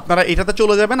 আপনারা এটাতে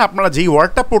চলে যাবেন। আপনারা যেই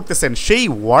ওয়ার্ডটা পড়তেছেন সেই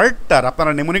ওয়ার্ডটার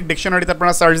আপনারা নেমোনিক ডিকশনারিতে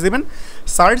আপনারা সার্চ দিবেন।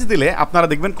 সার্চ দিলে আপনারা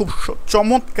দেখবেন খুব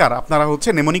চমৎকার আপনারা হচ্ছে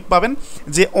নেমোনিক পাবেন,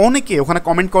 যে অনেকে ওখানে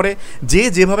কমেন্ট করে, যে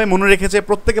যেভাবে মনে রেখেছে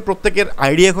প্রত্যেকের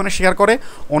আইডিয়া ওখানে শেয়ার করে।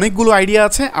 অনেকগুলো আইডিয়া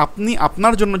আছে, আপনি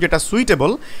আপনার জন্য যেটা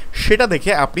সুইটেবল সেটা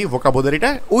দেখে আপনি ভোকাবুলারিটা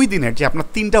ওই দিনের যে আপনার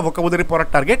 3টা ভোকাবুলারি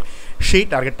পড়ার টার্গেট, সেই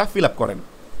টার্গেটটা ফিল আপ করেন।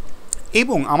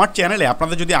 এবং আমার চ্যানেলে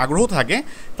আপনাদের যদি আগ্রহ থাকে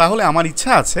তাহলে আমার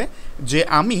ইচ্ছা আছে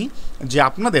যে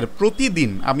আপনাদের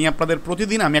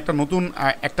প্রতিদিন আমি একটা নতুন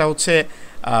একটা হচ্ছে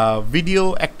ভিডিও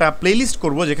একটা প্লেলিস্ট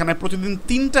করব, যেখানে প্রতিদিন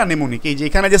 3টা নেমোনিক, এই যে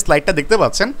এখানে যে স্লাইডটা দেখতে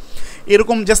পাচ্ছেন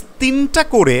এরকম জাস্ট 3টা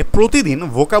করে প্রতিদিন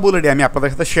ভোকাবুলারি আমি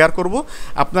আপনাদের সাথে শেয়ার করব।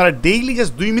 আপনারা ডেইলি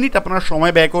জাস্ট 2 মিনিট আপনারা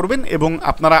সময় ব্যয় করবেন এবং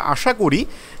আপনারা আশা করি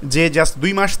যে জাস্ট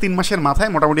 2 মাস 3 মাসের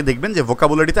মাথায় মোটামুটি দেখবেন যে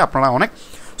ভোকাবুলারিতে আপনারা অনেক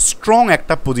স্ট্রং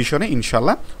একটা পজিশনে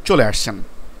ইনশাল্লাহ চলে আসছেন।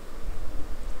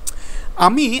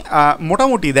 আমি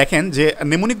মোটামুটি দেখেন যে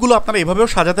নেমোনিকগুলো আপনারা এভাবেও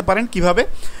সাজাতে পারেন। কিভাবে?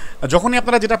 যখনই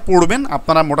আপনারা যেটা পড়বেন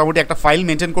আপনারা মোটামুটি একটা ফাইল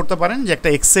মেনটেন করতে পারেন, যে একটা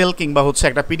এক্সেল কিংবা হচ্ছে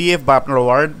একটা পিডিএফ বা আপনার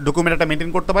ওয়ার্ড ডকুমেন্ট একটা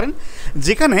মেনটেন করতে পারেন,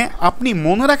 যেখানে আপনি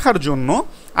মনে রাখার জন্য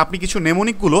আপনি কিছু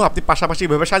নেমোনিকগুলো আপনি পাশাপাশি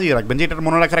এভাবে সাজিয়ে রাখবেন, যে এটার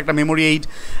মনে রাখার একটা মেমোরি এইড,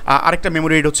 আরেকটা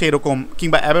মেমোরি এইড হচ্ছে এরকম,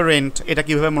 কিংবা অ্যাবেরেন্ট এটা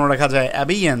কীভাবে মনে রাখা যায়,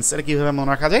 অ্যাবেইয়েন্স এটা কীভাবে মনে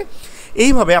রাখা যায়।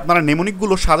 এইভাবে আপনারা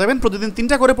নেমোনিকগুলো সাজাবেন, প্রতিদিন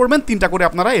 3টা করে পড়বেন, 3টা করে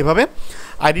আপনারা এভাবে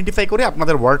আইডেন্টিফাই করে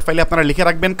আপনাদের ওয়ার্ড ফাইলে আপনারা লিখে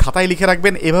রাখবেন, খাতায় লিখে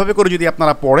রাখবেন। এভাবে করে যদি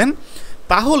আপনারা পড়েন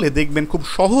তাহলে দেখবেন খুব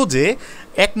সহজে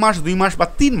 1 মাস 2 মাস বা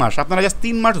 3 মাস, আপনারা জাস্ট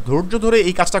 3 মাস ধৈর্য ধরে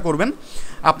এই কাজটা করবেন,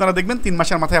 আপনারা দেখবেন 3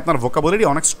 মাসের মাথায় আপনার ভোকাবুলারি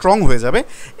অনেক স্ট্রং হয়ে যাবে।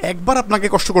 একবার আপনাকে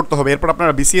কষ্ট করতে হবে, এরপর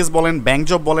আপনারা বিসিএস বলেন, ব্যাংক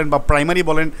জব বলেন বা প্রাইমারি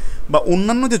বলেন বা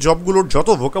অন্যান্য যে জবগুলোর যত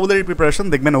ভোকাবুলারি প্রিপারেশন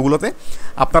দেখবেন ওগুলোতে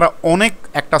আপনারা অনেক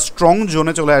একটা স্ট্রং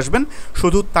জোনে চলে আসবেন।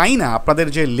 শুধু তাই না, আপনাদের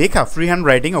যে লেখা ফ্রি হ্যান্ড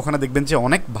রাইটিং, ওখানে দেখবেন যে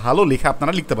অনেক ভালো লেখা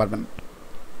আপনারা লিখতে পারবেন।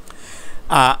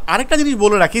 আরেকটা জিনিস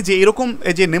বলে রাখি যে এরকম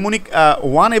যে নেমোনিক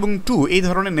 1 এবং 2 এই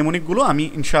ধরনের নেমোনিকগুলো আমি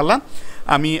ইনশাল্লাহ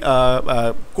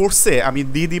কোর্সে আমি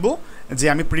দিয়ে দিব, যে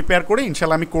আমি প্রিপেয়ার করে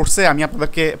ইনশাল্লাহ আমি কোর্সে আমি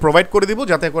আপনাদেরকে প্রোভাইড করে দিব,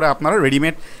 যাতে করে আপনারা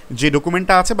রেডিমেড যে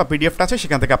ডকুমেন্টটা আছে বা পিডিএফটা আছে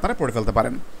সেখান থেকে আপনারা পড়ে ফেলতে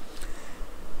পারেন।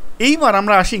 এইবার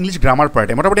আমরা আসি ইংলিশ গ্রামার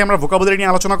পার্টে। মোটামুটি আমরা ভোকাবুলারি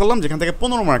নিয়ে আলোচনা করলাম, যেখান থেকে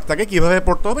 15 মার্ক থাকে, কীভাবে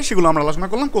পড়তে হবে সেগুলো আমরা আলোচনা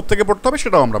করলাম, কোত্থেকে পড়তে হবে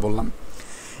সেটাও আমরা বললাম।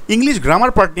 ইংলিশ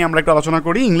গ্রামার পার্ট নিয়ে আমরা একটু আলোচনা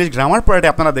করি। ইংলিশ গ্রামার পার্টে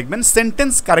আপনারা দেখবেন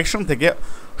সেন্টেন্স কারেকশন থেকে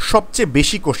সবচেয়ে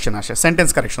বেশি কোশ্চেন আসে, সেন্টেন্স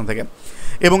কারেকশন থেকে,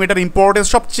 এবং এটার ইম্পর্টেন্স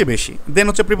সবচেয়ে বেশি। দেন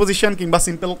হচ্ছে প্রিপোজিশন কিংবা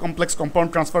সিম্পল, কমপ্লেক্স, কম্পাউন্ড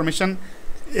ট্রান্সফরমেশন,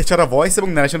 এছাড়া ভয়েস এবং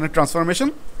ন্যারেশনের ট্রান্সফরমেশন,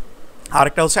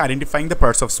 আরেকটা হচ্ছে identifying the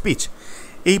parts of speech.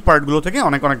 এই পার্টগুলো থেকে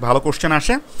অনেক অনেক ভালো কোশ্চেন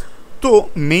আসে। তো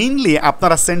মেইনলি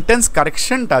আপনারা সেন্টেন্স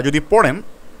কারেকশনটা যদি পড়েন,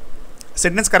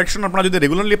 সেন্টেন্স কারেকশন আপনারা যদি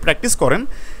রেগুলারলি প্র্যাকটিস করেন,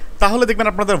 তাহলে দেখবেন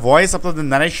আপনাদের ভয়েস, আপনাদের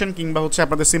ন্যারেশন কিংবা হচ্ছে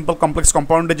আপনাদের সিম্পল, কমপ্লেক্স,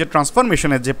 কম্পাউন্ডের যে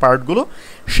ট্রান্সফরমেশনের যে পার্টগুলো,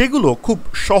 সেগুলো খুব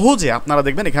সহজে আপনারা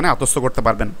দেখবেন এখানে আত্মস্থ করতে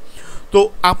পারবেন। তো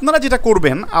আপনারা যেটা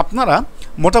করবেন, আপনারা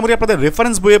মোটামুটি আপনাদের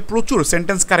রেফারেন্স বইয়ে প্রচুর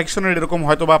সেন্টেন্স কারেকশনের এরকম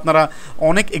হয়তো বা আপনারা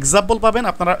অনেক এক্সাম্পল পাবেন।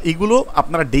 আপনারা এগুলো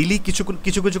আপনারা ডেইলি কিছু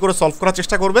কিছু করে সলভ করার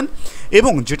চেষ্টা করবেন,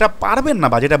 এবং যেটা পারবেন না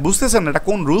বা যেটা বুঝতেছেন না এটা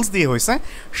কোন রুলস দিয়ে হয়েছে,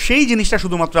 সেই জিনিসটা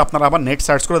শুধুমাত্র আপনারা আবার নেট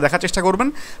সার্চ করে দেখার চেষ্টা করবেন।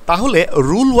 তাহলে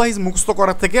রুল ওয়াইজ মুখস্থ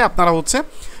করার থেকে আপনারা হচ্ছে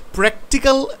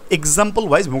প্র্যাকটিক্যাল এক্সাম্পল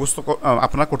ওয়াইজ মুখস্থ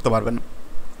আপনারা করতে পারবেন।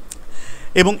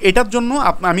 এবং এটার জন্য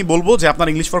আমি বলবো যে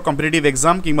আপনার ইংলিশ ফর কম্পিটিটিভ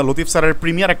এক্সাম কিংবা লতিফ স্যারের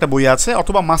প্রিমিয়ার একটা বই আছে,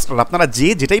 অথবা মাস্টার, আপনারা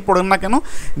যেটাই পড়েন না কেন,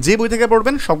 যে বই থেকে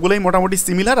পড়বেন সবগুলোই মোটামুটি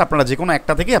সিমিলার। আপনারা যে কোনো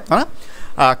একটা থেকে আপনারা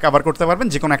কভার করতে পারবেন,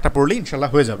 যে কোনো একটা পড়লেই ইনশাল্লাহ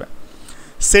হয়ে যাবে।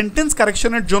 সেন্টেন্স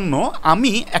কারেকশনের জন্য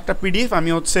আমি একটা পিডিএফ আমি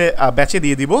হচ্ছে ব্যাচে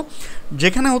দিয়ে দিব,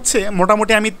 যেখানে হচ্ছে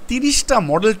মোটামুটি আমি 30টা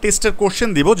মডেল টেস্টের কোশ্চেন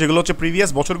দিব, যেগুলো হচ্ছে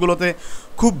প্রিভিয়াস বছরগুলোতে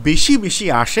খুব বেশি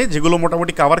আসে, যেগুলো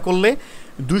মোটামুটি কভার করলে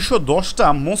 210টা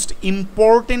মোস্ট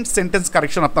ইম্পর্টেন্ট সেন্টেন্স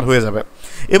কারেকশন আপনার হয়ে যাবে।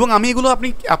 এবং আমি এগুলো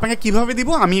আপনাকে কীভাবে দিব,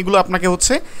 আমি এগুলো আপনাকে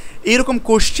হচ্ছে এরকম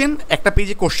কোশ্চেন, একটা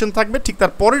পেজে কোশ্চেন থাকবে, ঠিক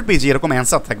তার পরের পেজে এরকম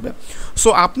অ্যান্সার থাকবে। সো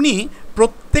আপনি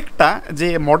প্রত্যেকটা যে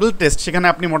মডেল টেস্ট, সেখানে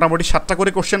আপনি মোটামুটি 7টা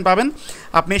করে কোশ্চেন পাবেন।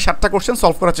 আপনি এই 7টা কোশ্চেন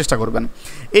সলভ করার চেষ্টা করবেন।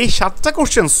 এই 7টা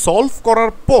কোশ্চেন সলভ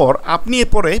করার পর আপনি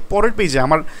পরের পেজে,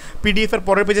 আমার পিডিএফের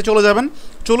পরের পেজে চলে যাবেন।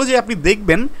 চলে যেয়ে আপনি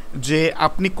দেখবেন যে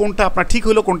আপনি কোনটা আপনার ঠিক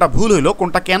হইলো, কোনটা ভুল হইলো,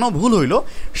 কোনটা কেন ভুল হইলো,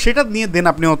 সেটা নিয়ে দেন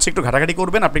আপনি হচ্ছে একটু ঘাটাঘাটি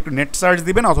করবেন, আপনি একটু নেট সার্চ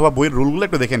দিবেন, অথবা বইয়ের রুলগুলো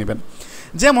একটু দেখে নেবেন।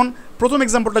 যেমন প্রথম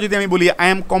এক্সাম্পলটা যদি আমি বলি, I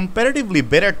am comparatively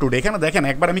better today, এখানে দেখেন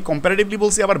একবার আমি কম্প্যারেটিভলি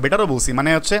বলছি, আবার বেটারও বলছি, মানে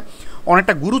হচ্ছে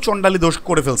অনেকটা গুরু চণ্ডালি দোষ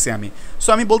করে ফেলছি আমি। সো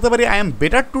আমি বলতে পারি আই এম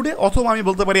বেটার টুডে, অথবা আমি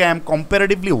বলতে পারি I am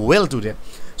comparatively well today.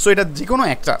 So এটা যে কোনো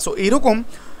একটা। সো এরকম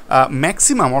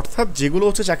ম্যাক্সিমাম, অর্থাৎ যেগুলো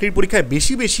হচ্ছে চাকরির পরীক্ষায়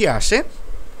বেশি আসে,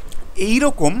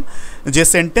 এইরকম যে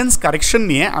সেন্টেন্স কারেকশন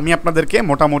নিয়ে আমি আপনাদেরকে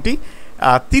মোটামুটি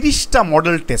 30টা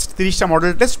মডেল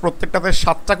টেস্ট, প্রত্যেকটাতে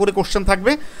 7টা করে কোশ্চেন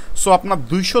থাকবে। সো আপনার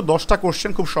 210টা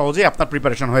কোশ্চেন খুব সহজেই আপনার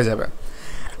প্রিপারেশন হয়ে যাবে।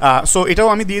 সো এটাও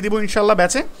আমি দিয়ে দিব ইনশাল্লাহ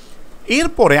ব্যাচে।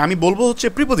 এরপরে আমি বলবো হচ্ছে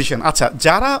প্রিপোজিশন। আচ্ছা,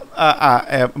 যারা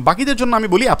বাকিদের জন্য আমি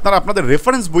বলি, আপনারা আপনাদের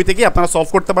রেফারেন্স বই থেকে আপনারা সলভ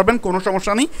করতে পারবেন, কোনো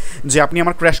সমস্যা নেই। যে আপনি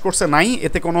আমার ক্র্যাশ কোর্সে নাই,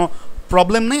 এতে কোনো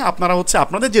প্রবলেম নেই। আপনারা হচ্ছে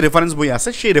আপনাদের যে রেফারেন্স বই আছে,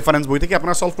 সেই রেফারেন্স বই থেকে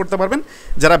আপনারা সলভ করতে পারবেন।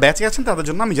 যারা ব্যাচে আছেন তাদের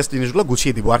জন্য আমি জাস্ট জিনিসগুলো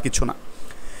গুছিয়ে দিব, আর কিছু না।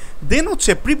 দেন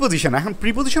হচ্ছে প্রিপোজিশন। এখন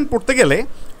প্রিপোজিশন পড়তে গেলে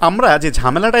আমরা যে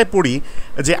ঝামেলাটায় পড়ি,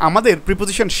 যে আমাদের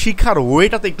প্রিপোজিশন শিখার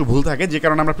ওয়েটাতে একটু ভুল থাকে, যে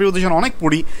কারণে আমরা প্রিপোজিশন অনেক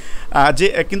পড়ি,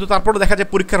 কিন্তু তারপরে দেখা যায়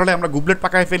পরীক্ষার হলে আমরা গুবলেট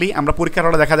পাকায় ফেলি, আমরা পরীক্ষার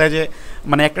হলে দেখা যায় যে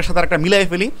মানে একটার সাথে একটা মিলাই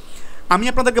ফেলি। আমি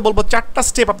আপনাদেরকে বলবো 4টা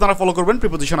স্টেপ আপনারা ফলো করবেন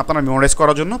প্রিপোজিশন আপনারা মেমোরাইজ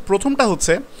করার জন্য। প্রথমটা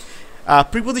হচ্ছে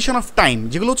প্রিপোজিশন অফ টাইম,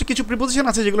 যেগুলো হচ্ছে কিছু প্রিপোজিশন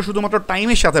আছে যেগুলো শুধুমাত্র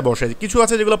টাইমের সাথে বসে, কিছু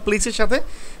আছে যেগুলো প্লেসের সাথে,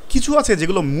 কিছু আছে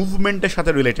যেগুলো মুভমেন্টের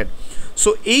সাথে রিলেটেড। সো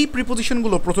এই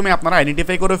প্রিপোজিশনগুলো প্রথমে আপনারা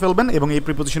আইডেন্টিফাই করে ফেলবেন, এবং এই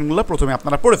প্রিপোজিশনগুলো প্রথমে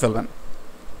আপনারা পড়ে ফেলবেন।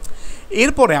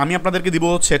 এরপরে আমি আপনাদেরকে দিব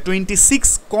হচ্ছে 26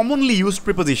 কমনলি ইউজড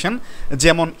প্রিপোজিশন,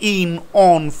 যেমন in,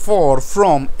 on, for,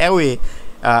 from, away,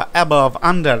 above,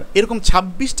 under, এরকম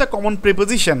 26টা কমন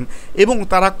প্রিপোজিশন, এবং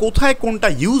তারা কোথায় কোনটা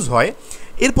ইউজ হয়।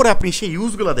 এরপরে আপনি সেই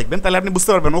ইউজগুলো দেখবেন, তাহলে আপনি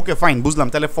বুঝতে পারবেন ওকে ফাইন, বুঝলাম,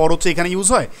 তাহলে ফর হচ্ছে এখানে ইউজ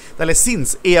হয়, তাহলে সিন্স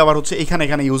এ আবার হচ্ছে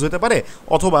এখানে ইউজ হতে পারে,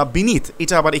 অথবা বিনিথ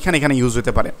এটা আবার এখানে ইউজ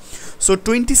হতে পারে। সো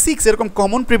 26 এরকম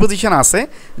কমন প্রিপোজিশন আছে,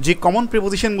 যে কমন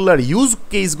প্রিপোজিশনগুলোর ইউজ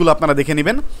কেসগুলো আপনারা দেখে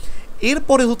নেবেন।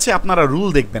 এরপরে হচ্ছে আপনারা রুল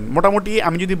দেখবেন। মোটামুটি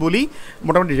আমি যদি বলি,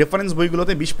 মোটামুটি রেফারেন্স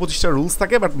বইগুলোতে 20-25টা রুলস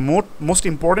থাকে, but most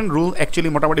important rule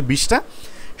actually মোটামুটি 20টা।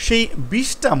 সেই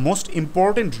 20টা মোস্ট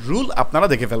ইম্পর্টেন্ট রুল আপনারা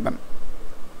দেখে ফেলবেন।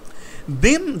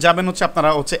 দেন যাবেন হচ্ছে আপনারা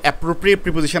হচ্ছে অ্যাপ্রোপ্রিয়েট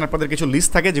প্রিপোজিশন, আপনাদের কিছু লিস্ট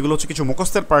থাকে যেগুলো হচ্ছে কিছু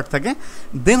মুখস্থের পার্ট থাকে।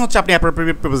 দেন হচ্ছে আপনি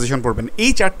অ্যাপ্রোপ্রিয়েট প্রিপোজিশন পড়বেন।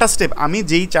 এই 4টা স্টেপ, আমি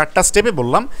যেই 4টা স্টেপে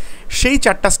বললাম, সেই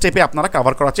 4টা স্টেপে আপনারা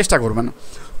কভার করার চেষ্টা করবেন।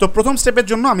 তো প্রথম স্টেপের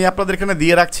জন্য আমি আপনাদের এখানে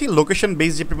দিয়ে রাখছি লোকেশন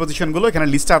বেস যে প্রিপোজিশনগুলো, এখানে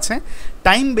লিস্ট আছে,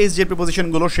 টাইম বেস যে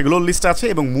প্রিপোজিশনগুলো সেগুলোর লিস্ট আছে,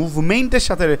 এবং মুভমেন্টের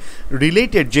সাথে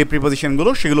রিলেটেড যে প্রিপোজিশনগুলো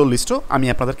সেগুলোর লিস্টও আমি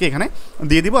আপনাদেরকে এখানে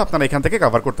দিয়ে দিব। আপনারা এখান থেকে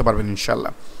কভার করতে পারবেন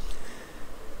ইনশাল্লাহ।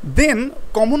 দেন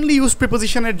কমনলি ইউজ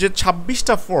প্রিপোজিশনের যে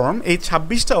 26টা ফর্ম, এই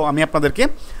 26টাও আমি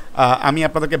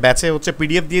আপনাদেরকে ব্যাচে হচ্ছে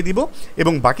পিডিএফ দিয়ে দিব,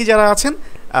 এবং বাকি যারা আছেন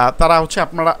তারা হচ্ছে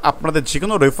আপনাদের যে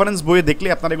কোনো রেফারেন্স বইয়ে দেখলে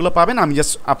আপনারা এগুলো পাবেন, আমি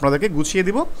জাস্ট আপনাদেরকে গুছিয়ে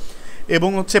দিব। এবং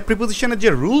হচ্ছে প্রিপোজিশনের যে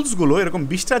রুলসগুলো, এরকম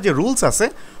 20টা যে রুলস আছে,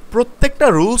 প্রত্যেকটা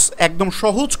রুলস একদম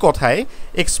সহজ কথায়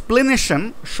এক্সপ্লেনেশন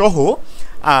সহ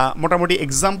মোটামুটি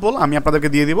এক্সাম্পল আমি আপনাদেরকে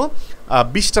দিয়ে দিব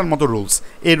 20টার মতো রুলস।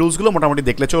 এই রুলসগুলো মোটামুটি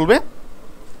দেখলে চলবে।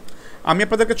 আমি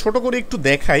আপনাদেরকে ছোট করে একটু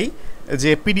দেখাই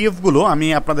যে পিডিএফগুলো আমি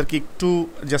আপনাদেরকে একটু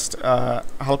জাস্ট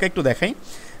হালকা একটু দেখাই।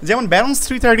 যেমন ব্যারন্স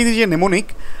 330 যে নেমোনিক,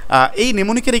 এই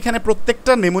নেমোনিকের এখানে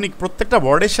প্রত্যেকটা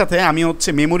ওয়ার্ডের সাথে আমি হচ্ছে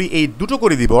মেমোরি এই দুটো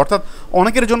করে দিব। অর্থাৎ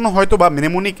অনেকের জন্য হয়তো বা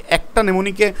একটা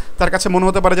নেমোনিকে তার কাছে মনে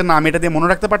হতে পারে যে না আমি এটা দিয়ে মনে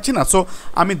রাখতে পারছি না, সো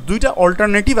আমি দুইটা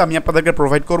অল্টারনেটিভ আমি আপনাদেরকে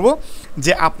প্রোভাইড করব,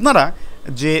 যে আপনারা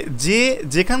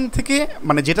যেখান থেকে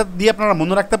মানে যেটা দিয়ে আপনারা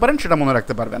মনে রাখতে পারেন সেটা মনে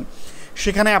রাখতে পারবেন।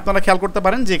 সেখানে আপনারা খেয়াল করতে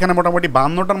পারেন যে এখানে মোটামুটি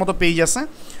 52টার মতো পেজ আছে,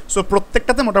 সো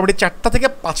প্রত্যেকটাতে মোটামুটি 4টা থেকে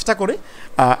 5টা করে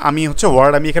আমি হচ্ছে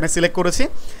ওয়ার্ড আমি এখানে সিলেক্ট করেছি।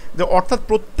 যে অর্থাৎ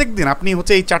প্রত্যেক দিন আপনি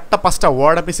হচ্ছে এই 4টা 5টা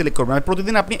ওয়ার্ড আপনি সিলেক্ট করবেন, মানে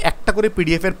প্রতিদিন আপনি একটা করে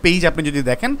পিডিএফের পেজ আপনি যদি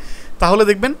দেখেন তাহলে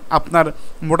দেখবেন আপনার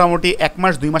মোটামুটি 1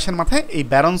 মাস 2 মাসের মাথায় এই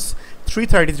ব্যারন্স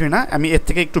 333 না, আমি এর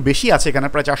থেকে একটু বেশি আছে এখানে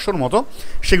প্রায় 400-র মতো,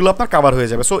 সেগুলো আপনার কাভার হয়ে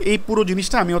যাবে। সো এই পুরো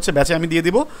জিনিসটা আমি হচ্ছে ব্যাচে আমি দিয়ে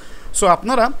দিব। সো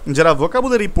আপনারা যারা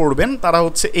ভোকাবুলারি পড়বেন তারা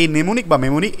হচ্ছে এই নেমোনিক বা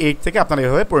মেমোরি 8 থেকে আপনারা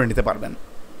এভাবে পড়ে নিতে পারবেন।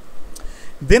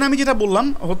 দেন আমি যেটা বললাম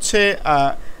হচ্ছে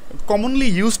কমনলি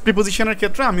ইউজ প্রিপোজিশনের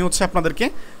ক্ষেত্রে আমি হচ্ছে আপনাদেরকে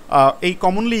এই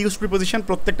কমনলি ইউজ প্রিপোজিশন,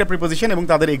 প্রত্যেকটা প্রিপোজিশন এবং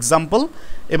তাদের এক্সাম্পল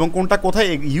এবং কোনটা কোথায়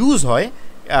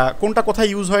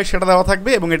ইউজ হয় সেটা দেওয়া থাকবে,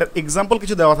 এবং এটার এক্সাম্পল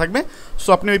কিছু দেওয়া থাকবে। সো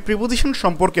আপনি ওই প্রিপোজিশন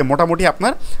সম্পর্কে মোটামুটি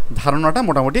আপনার ধারণাটা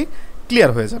মোটামুটি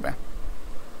ক্লিয়ার হয়ে যাবে।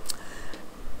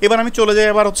 এবার আমি চলে যাই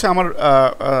এবার হচ্ছে আমার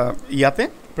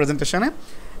প্রেজেন্টেশনে।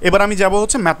 এবার আমি যাব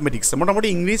হচ্ছে ম্যাথমেটিক্সে। মোটামুটি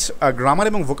ইংলিশ গ্রামার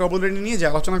এবং ভোকাবুলারি নিয়ে যে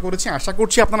আলোচনা করেছি আশা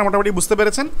করছি আপনারা মোটামুটি বুঝতে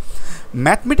পেরেছেন।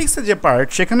 ম্যাথমেটিক্সের যে পার্ট,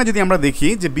 সেখানে যদি আমরা দেখি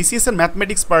যে বিসিএসের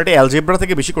ম্যাথমেটিক্স পার্টে অ্যালজেব্রা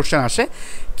থেকে বেশি কোশ্চেন আসে,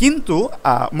 কিন্তু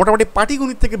মোটামুটি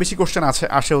পাটিগণিত থেকে বেশি কোশ্চেন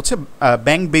আসে হচ্ছে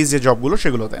ব্যাংক বেস যে জবগুলো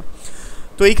সেগুলোতে।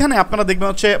 তো এইখানে আপনারা দেখবেন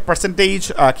হচ্ছে পার্সেন্টেজ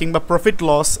কিংবা প্রফিট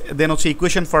লস, দেন হচ্ছে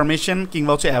ইকুয়েশন ফরমেশন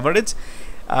কিংবা হচ্ছে average,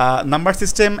 number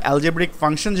system, algebraic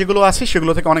function যেগুলো আছে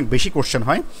সেগুলো থেকে অনেক বেশি কোশ্চেন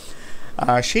হয়।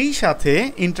 সেই সাথে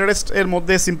ইন্টারেস্টের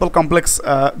মধ্যে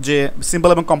যে সিম্পল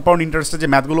এবং কম্পাউন্ড ইন্টারেস্টের যে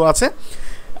ম্যাথগুলো আছে,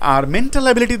 আর মেন্টাল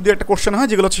অ্যাবিলিটির দু একটা কোশ্চেন হয়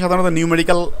যেগুলো হচ্ছে সাধারণত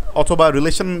নিউমেরিক্যাল অথবা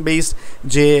রিলেশন বেসড,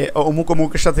 যে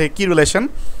অমুকের সাথে কী রিলেশন,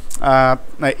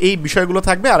 এই বিষয়গুলো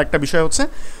থাকবে। আর একটা বিষয় হচ্ছে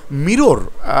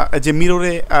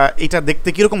মিররে এটা দেখতে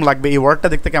কীরকম লাগবে, এই ওয়ার্ডটা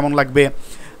দেখতে কেমন লাগবে,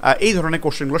 এই ধরনের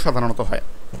কোশ্চেনগুলো সাধারণত হয়।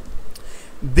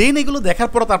 দেন এগুলো দেখার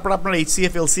পর তারপর আপনার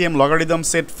HCF, LCM, logarithm,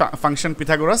 set, function,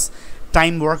 Pythagoras,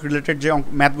 time work related যে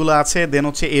ম্যাথগুলো আছে, দেন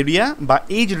হচ্ছে এরিয়া বা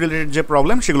এজ রিলেটেড যে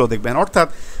প্রবলেম সেগুলো দেখবেন। অর্থাৎ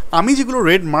আমি যেগুলো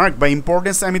রেড মার্ক বা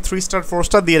ইম্পর্টেন্স আমি 3 স্টার 4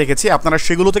 স্টার দিয়ে রেখেছি, আপনারা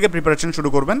সেগুলো থেকে প্রিপারেশন শুরু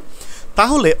করবেন,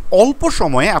 তাহলে অল্প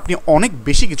সময়ে আপনি অনেক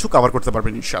বেশি কিছু কভার করতে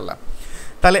পারবেন ইনশাল্লাহ।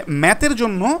 তাহলে ম্যাথের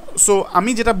জন্য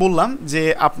আমি যেটা বললাম যে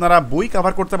আপনারা বই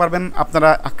কভার করতে পারবেন। আপনারা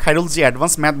খায়রুল যে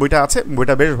অ্যাডভান্স ম্যাথ বইটা আছে,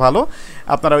 বইটা বেশ ভালো,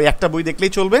 আপনারা ওই একটা বই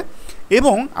দেখলেই চলবে।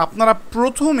 এবং আপনারা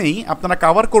প্রথমেই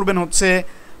কভার করবেন হচ্ছে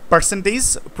পার্সেন্টেজ,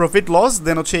 প্রফিট লস,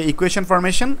 দেন হচ্ছে equation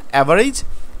formation, average,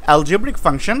 algebraic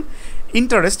function,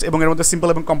 interest এবং এর মধ্যে সিম্পল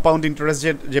এবং কম্পাউন্ড ইন্টারেস্ট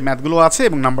যে ম্যাথগুলো আছে,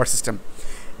 এবং নাম্বার সিস্টেম।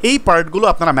 এই পার্টগুলো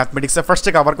আপনারা ম্যাথমেটিক্সে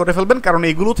ফার্স্টে কভার করে ফেলবেন, কারণ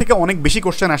এগুলো থেকে অনেক বেশি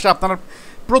কোশ্চেন আসে। আপনারা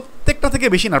প্রত্যেকটা থেকে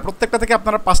বেশি না, প্রত্যেকটা থেকে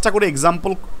আপনারা 5টা করে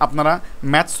এক্সাম্পল আপনারা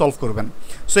ম্যাথ সলভ করবেন।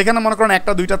 সো এখানে মনে করেন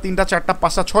 1টা 2টা 3টা 4টা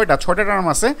 5টা 6টা টার্ম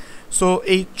আছে। সো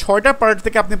এই 6টা পার্ট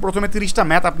থেকে আপনি প্রথমে 30টা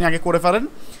ম্যাথ আপনি আগে করে ফেলেন।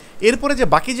 এরপরে যে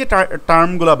বাকি যে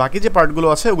টার্মগুলো, বাকি যে পার্টগুলো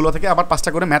আছে, ওগুলো থেকে আবার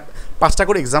 5টা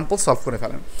করে এক্সাম্পল সলভ করে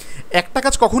ফেলেন। একটা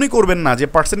কাজ কখনোই করবেন না যে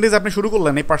পার্সেন্টেজ আপনি শুরু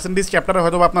করলেন, এই পার্সেন্টেজ চ্যাপ্টারে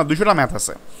হয়তো আপনার 200টা ম্যাথ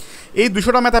আছে, এই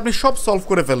 200টা ম্যাথ আপনি সব সলভ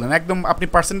করে ফেললেন, একদম আপনি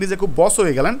পার্সেন্টেজে খুব বস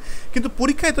হয়ে গেলেন, কিন্তু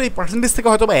পরীক্ষায় তো এই পার্সেন্টেজ থেকে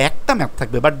হয়তো বা একটা ম্যাথ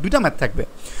থাকবে বা 2টা ম্যাথ থাকবে।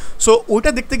 সো ওইটা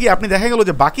দেখতে গিয়ে আপনি দেখা গেল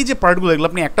যে বাকি যে পার্টগুলো, এগুলো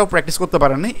আপনি একটাও প্র্যাকটিস করতে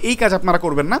পারেন না। এই কাজ আপনারা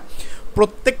করবেন না।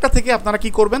 প্রত্যেকটা থেকে আপনারা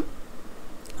কি করবেন,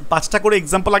 5টা করে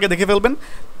এক্সাম্পল আগে দেখে ফেলবেন,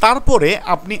 তারপরে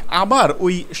আপনি আবার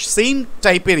ওই সেম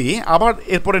টাইপেরই আবার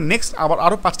এরপরে নেক্সট আবার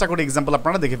আরও 5টা করে এক্সাম্পল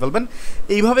আপনারা দেখে ফেলবেন।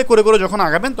 এইভাবে করে করে যখন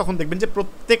আগাবেন তখন দেখবেন যে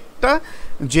প্রত্যেকটা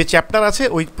যে চ্যাপ্টার আছে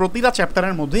ওই প্রতিটা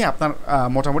চ্যাপ্টারের মধ্যেই আপনার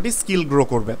মোটামুটি স্কিল গ্রো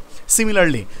করবে।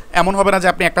 সিমিলারলি এমন হবে না যে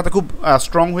আপনি একটাতে খুব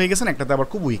স্ট্রং হয়ে গেছেন, একটাতে আবার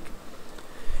খুব উইক।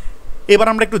 এবার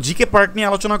আমরা একটু জিকে পার্ট নিয়ে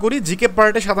আলোচনা করি। জিকে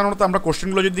পার্টে সাধারণত আমরা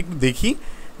কোশ্চেনগুলো যদি একটু দেখি,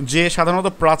 যে সাধারণত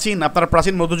আপনারা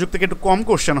প্রাচীন মধ্যযুগ থেকে একটু কম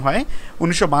কোশ্চেন হয়,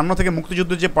 1952 থেকে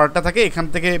মুক্তিযুদ্ধের যে পার্টটা থাকে এখান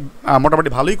থেকে মোটামুটি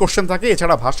ভালোই কোশ্চেন থাকে।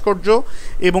 এছাড়া ভাস্কর্য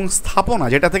এবং স্থাপনা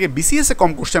যেটা থেকে বিসিএসে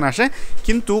কম কোশ্চেন আসে,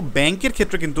 কিন্তু ব্যাংকের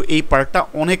ক্ষেত্রে কিন্তু এই পার্টটা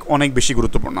অনেক অনেক বেশি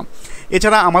গুরুত্বপূর্ণ।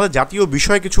 এছাড়া আমাদের জাতীয়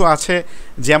বিষয় কিছু আছে,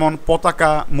 যেমন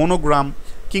পতাকা, মনোগ্রাম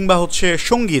কিংবা হচ্ছে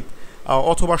সঙ্গীত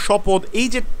অথবা শপথ, এই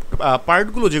যে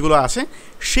পার্টগুলো যেগুলো আছে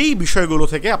সেই বিষয়গুলো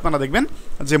থেকে আপনারা দেখবেন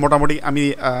যে মোটামুটি আমি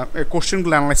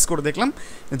কোশ্চেনগুলো অ্যানালাইজ করে দেখলাম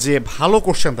যে ভালো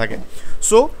কোশ্চেন থাকে।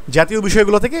 সো জাতীয়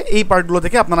বিষয়গুলো থেকে এই পার্টগুলো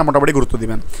থেকে আপনারা মোটামুটি গুরুত্ব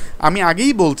দিবেন। আমি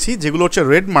আগেই বলছি যেগুলো হচ্ছে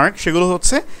রেড মার্ক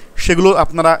সেগুলো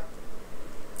আপনারা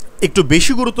একটু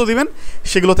বেশি গুরুত্ব দিবেন,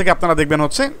 সেগুলো থেকে আপনারা দেখবেন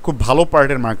হচ্ছে খুব ভালো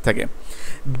পার্টের মার্ক থাকে।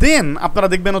 দেন আপনারা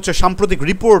দেখবেন হচ্ছে সাম্প্রতিক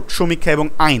রিপোর্ট, সমীক্ষা এবং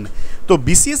আইন। তো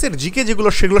বিসিএসের জিকে যেগুলো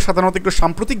সেগুলো সাধারণত একটু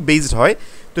সাম্প্রতিক বেসড হয়,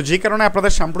 তো যে কারণে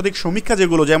আপনাদের সাম্প্রতিক সমীক্ষা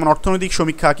যেগুলো যেমন অর্থনৈতিক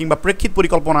সমীক্ষা কিংবা প্রেক্ষিত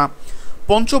পরিকল্পনা,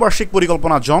 পঞ্চবার্ষিক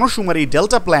পরিকল্পনা, জনশুমারি,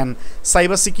 delta plan,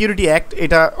 cyber security act,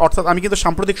 এটা অর্থাৎ আমি কিন্তু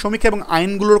সাম্প্রতিক সমীক্ষা এবং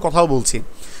আইনগুলোর কথাও বলছি,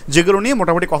 যেগুলো নিয়ে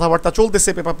মোটামুটি কথাবার্তা চলতেছে,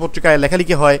 পেপার পত্রিকায়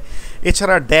লেখালেখি হয়।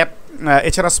 এছাড়া ড্যাপ,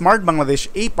 এছাড়া স্মার্ট বাংলাদেশ,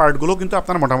 এই পার্টগুলো কিন্তু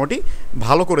আপনারা মোটামুটি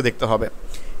ভালো করে দেখতে হবে।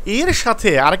 এর সাথে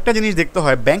আরেকটা জিনিস দেখতে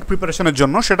হয় ব্যাংক প্রিপারেশনের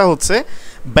জন্য, সেটা হচ্ছে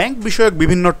ব্যাংক বিষয়ক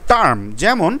বিভিন্ন টার্ম।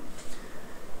 যেমন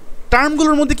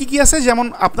টার্মগুলোর মধ্যে কী কী আছে, যেমন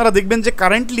আপনারা দেখবেন যে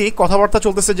কারেন্টলি কথাবার্তা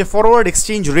চলতেছে যে ফরওয়ার্ড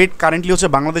এক্সচেঞ্জ রেট কারেন্টলি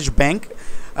হচ্ছে বাংলাদেশ ব্যাংক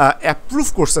অ্যাপ্রুভ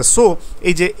করছে। সো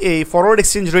এই যে এই ফরওয়ার্ড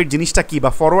এক্সচেঞ্জ রেট জিনিসটা কী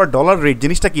বা ফরওয়ার্ড ডলার রেট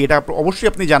জিনিসটা কী, এটা অবশ্যই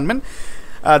আপনি জানবেন।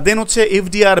 দেন হচ্ছে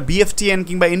এফডিআর, বিএফটিএন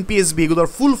কিংবা এনপিএসবি, এগুলোর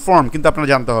ফুল ফর্ম কিন্তু আপনারা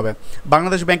জানতে হবে।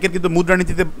 বাংলাদেশ ব্যাংকের কিন্তু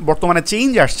মুদ্রানীতিতে বর্তমানে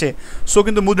চেঞ্জ আসছে, সো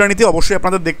কিন্তু মুদ্রানীতি অবশ্যই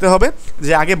আপনাদের দেখতে হবে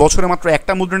যে আগে বছরে মাত্র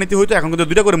একটা মুদ্রানীতি হইতো, এখন কিন্তু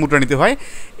 2টা করে মুদ্রানীতি হয়।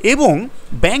 এবং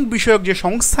ব্যাংক বিষয়ক যে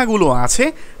সংস্থাগুলো আছে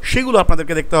সেগুলো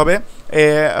আপনাদেরকে দেখতে হবে।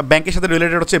 ব্যাংকের সাথে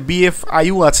রিলেটেড হচ্ছে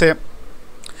বিএফআইইউ আছে,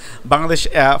 বাংলাদেশ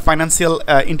ফাইন্যান্সিয়াল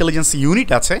ইন্টেলিজেন্স ইউনিট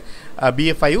আছে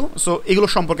বিএফআইইউ। সো এগুলো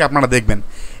সম্পর্কে আপনারা দেখবেন।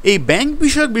 এই ব্যাংক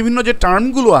বিষয়ক বিভিন্ন যে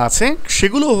টার্মগুলো আছে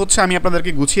সেগুলো হচ্ছে আমি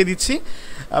আপনাদেরকে গুছিয়ে দিচ্ছি।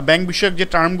 ব্যাংক বিষয়ক যে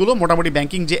টার্মগুলো মোটামুটি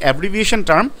ব্যাংকিং যে অ্যাব্রিভিয়েশন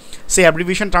টার্ম, সেই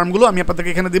অ্যাব্রিভিয়েশন টার্মগুলো আমি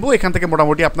আপনাদেরকে এখানে দেবো। এখান থেকে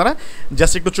মোটামুটি আপনারা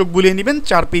জাস্ট একটু চোখ বুলিয়ে নেবেন,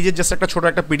 4 পেজের জাস্ট একটা ছোটো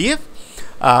একটা পিডিএফ।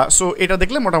 সো এটা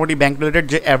দেখলে মোটামুটি ব্যাংক রিলেটেড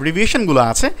যে অ্যাব্রিভিয়েশনগুলো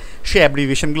আছে সেই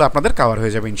অ্যাব্রিভিয়েশনগুলো আপনাদের কভার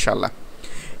হয়ে যাবে ইনশাল্লাহ।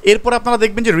 এরপর আপনারা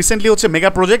দেখবেন যে রিসেন্টলি হচ্ছে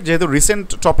মেগা প্রজেক্ট, যেহেতু রিসেন্ট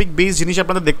টপিক বেস জিনিস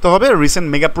আপনাদের দেখতে হবে। রিসেন্ট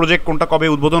মেগা প্রজেক্ট কোনটা কবে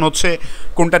উদ্বোধন হচ্ছে,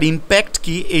 কোনটার ইম্প্যাক্ট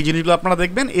কী, এই জিনিসগুলো আপনারা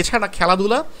দেখবেন। এছাড়া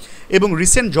খেলাধুলা এবং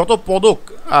রিসেন্ট যত পদক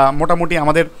মোটামুটি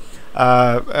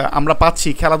আমরা পাচ্ছি,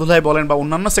 খেলাধুলায় বলেন বা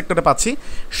অন্যান্য সেক্টরে পাচ্ছি,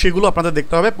 সেগুলো আপনাদের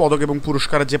দেখতে হবে। পদক এবং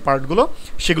পুরস্কারের যে পার্টগুলো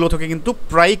সেগুলো থেকে কিন্তু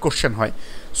প্রায় কোশ্চেন হয়।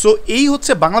 সো এই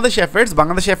হচ্ছে বাংলাদেশ অ্যাফেয়ার্স।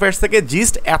 বাংলাদেশ অ্যাফেয়ার্স থেকে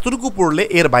জিস্ট এতটুকু পড়লে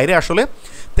এর বাইরে আসলে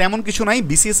তেমন কিছু নাই।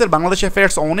 বিসিএসের বাংলাদেশ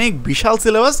অ্যাফেয়ার্স অনেক বিশাল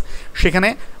সিলেবাস, সেখানে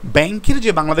ব্যাংকের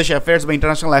যে বাংলাদেশ অ্যাফেয়ার্স বা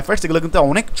ইন্টারন্যাশনাল অ্যাফেয়ার্স এগুলো কিন্তু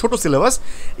অনেক ছোট সিলেবাস।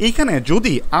 এইখানে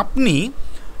যদি আপনি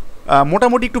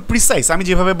মোটামুটি একটু প্রিসাইজ, আমি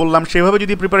যেভাবে বললাম সেভাবে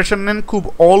যদি প্রিপারেশন নেন, খুব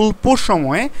অল্প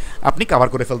সময়ে আপনি কভার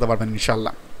করে ফেলতে পারবেন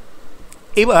ইনশাল্লাহ।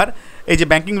 এবার এই যে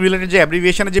ব্যাংকিং রিলেটেড যে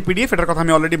অ্যাব্রিভিয়েশনের যে পিডিএফ, এটার কথা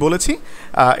আমি অলরেডি বলেছি,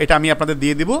 এটা আমি আপনাদের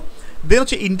দিয়ে দিব। দেন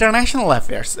হচ্ছে ইন্টারন্যাশনাল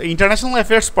অ্যাফেয়ার্স। ইন্টারন্যাশনাল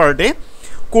অ্যাফেয়ার্স পার্টে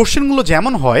কোশ্চেনগুলো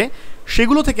যেমন হয়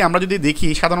সেগুলো থেকে আমরা যদি দেখি,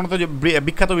 সাধারণত যে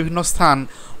বিখ্যাত বিভিন্ন স্থান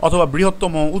অথবা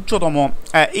বৃহত্তম, উচ্চতম,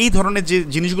 এই ধরনের যে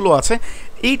জিনিসগুলো আছে,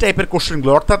 এই টাইপের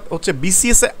কোশ্চেনগুলো, অর্থাৎ হচ্ছে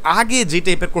বিসিএসে আগে যে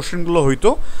টাইপের কোশ্চেনগুলো হইতো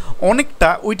অনেকটা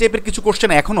ওই টাইপের কিছু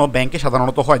কোশ্চেন এখনও ব্যাংকে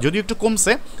সাধারণত হয়, যদিও একটু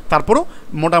কমছে, তারপরেও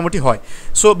মোটামুটি হয়।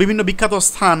 সো বিভিন্ন বিখ্যাত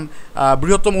স্থান,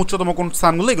 বৃহত্তম, উচ্চতম কোন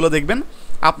স্থানগুলো, এগুলো দেখবেন।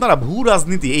 আপনারা ভূ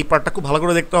রাজনীতি এই পার্টটা খুব ভালো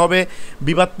করে দেখতে হবে।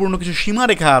 বিবাদপূর্ণ কিছু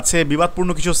সীমারেখা আছে, বিবাদপূর্ণ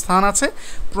কিছু স্থান আছে,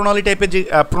 প্রণালী টাইপের যে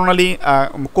প্রণালী,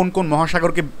 কোন কোন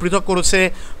মহাসাগরকে পৃথক করেছে,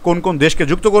 কোন কোন দেশকে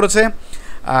যুক্ত করেছে,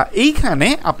 এইখানে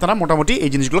আপনারা মোটামুটি এই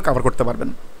জিনিসগুলো কভার করতে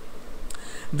পারবেন।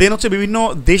 দেন হচ্ছে বিভিন্ন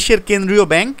দেশের কেন্দ্রীয়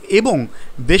ব্যাংক এবং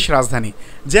দেশ রাজধানী।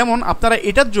 যেমন আপনারা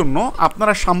এটার জন্য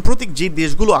আপনারা সাম্প্রতিক যে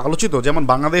দেশগুলো আলোচিত, যেমন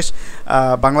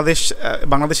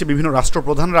বাংলাদেশে বিভিন্ন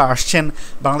রাষ্ট্রপ্রধানরা আসছেন,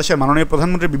 বাংলাদেশের মাননীয়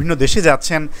প্রধানমন্ত্রী বিভিন্ন দেশে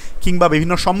যাচ্ছেন, কিংবা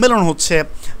বিভিন্ন সম্মেলন হচ্ছে,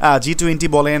 G20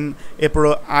 বলেন, এরপর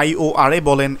IORA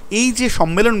বলেন, এই যে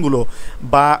সম্মেলনগুলো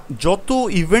বা যত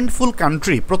ইভেন্টফুল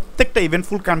কান্ট্রি, প্রত্যেকটা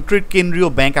ইভেন্টফুল কান্ট্রির কেন্দ্রীয়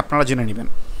ব্যাংক আপনারা জেনে নেবেন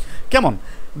কেমন।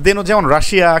 দেন যেমন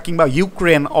রাশিয়া কিংবা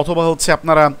ইউক্রেন অথবা হচ্ছে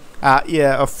আপনারা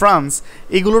ফ্রান্স,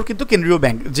 এগুলোর কিন্তু কেন্দ্রীয়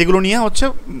ব্যাংক, যেগুলো নিয়ে হচ্ছে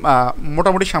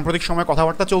মোটামুটি সাম্প্রতিক সময়ে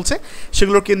কথাবার্তা চলছে,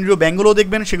 সেগুলোর কেন্দ্রীয় ব্যাংকগুলোও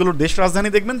দেখবেন, সেগুলোর দেশ রাজধানী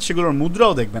দেখবেন, সেগুলোর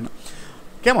মুদ্রাও দেখবেন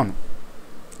কেমন।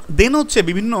 দেন হচ্ছে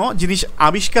বিভিন্ন জিনিস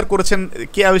আবিষ্কার করেছেন,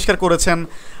 কে আবিষ্কার করেছেন,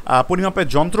 পরিমাপের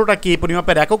যন্ত্রটা কী,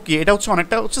 পরিমাপের একক কী, এটা হচ্ছে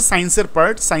অনেকটা হচ্ছে সায়েন্সের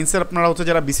পার্ট। সায়েন্সের আপনারা হচ্ছে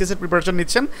যারা বিসিএসের প্রিপারেশন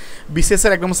নিচ্ছেন,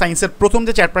 বিসিএসের একদম সায়েন্সের প্রথম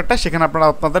যে চ্যাপ্টারটা, সেখানে আপনারা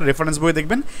আপনাদের রেফারেন্স বই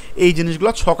দেখবেন, এই জিনিসগুলো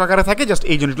ছক আকারে থাকে, জাস্ট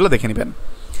এই জিনিসগুলো দেখে নেবেন।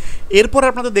 এরপর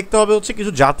আপনাদের দেখতে হবে হচ্ছে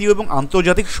কিছু জাতীয় এবং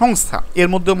আন্তর্জাতিক সংস্থা, এর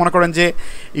মধ্যে মনে করেন যে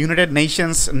ইউনাইটেড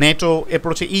নেশনস, নেটো,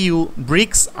 এরপর হচ্ছে you,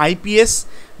 bricks, IPS,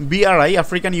 BRI,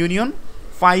 African union,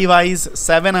 5 eyes,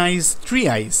 7 eyes, 3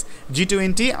 eyes,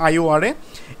 G20, IORA,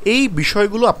 এই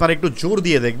বিষয়গুলো আপনারা একটু জোর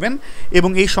দিয়ে দেখবেন। এবং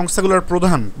এই সংস্থাগুলোর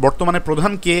বর্তমানে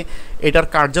প্রধানকে, এটার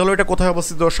কার্যালয়টা কোথায়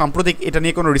অবস্থিত, সাম্প্রতিক এটা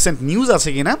নিয়ে কোনো রিসেন্ট নিউজ আছে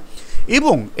কিনা,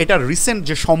 এবং এটার রিসেন্ট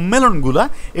যে সম্মেলনগুলো,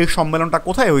 এই সম্মেলনটা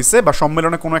কোথায় হয়েছে বা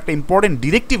সম্মেলনে কোনো একটা ইম্পর্টেন্ট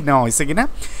ডিরেক্টিভ নেওয়া হয়েছে কিনা,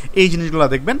 এই জিনিসগুলো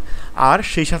দেখবেন। আর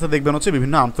সেই সাথে দেখবেন হচ্ছে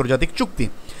বিভিন্ন আন্তর্জাতিক চুক্তি।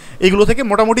 এগুলো থেকে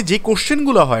মোটামুটি যে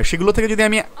কোশ্চেনগুলো হয় সেগুলো থেকে যদি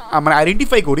আমি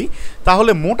আইডেন্টিফাই করি,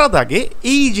 তাহলে মোটা দাগে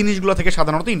এই জিনিসগুলো থেকে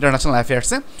সাধারণত ইন্টারন্যাশনাল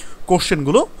অ্যাফেয়ার্সে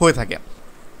কোশ্চেনগুলো হয়ে থাকে।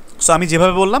 সো আমি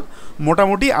যেভাবে বললাম,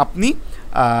 মোটামুটি আপনি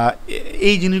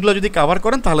এই জিনিসগুলো যদি কভার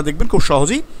করেন তাহলে দেখবেন খুব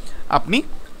সহজেই আপনি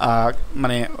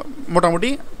মোটামুটি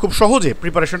খুব সহজে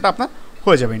প্রিপারেশনটা আপনার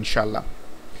হয়ে যাবে ইনশাআল্লাহ।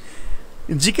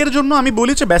 জিকের জন্য আমি বলি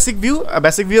হচ্ছে বেসিক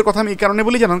ভিউয়ের কথা আমি এই কারণে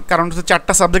বলি, জানেন, কারণ হচ্ছে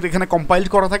 4টা সাবজেক্ট এখানে কম্পাইল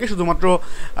করা থাকে, শুধুমাত্র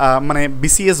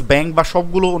বিসিএস, ব্যাংক বা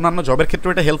সবগুলো অন্যান্য জবের ক্ষেত্রে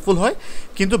এটা হেল্পফুল হয়।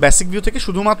 কিন্তু বেসিক ভিউ থেকে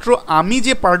শুধুমাত্র আমি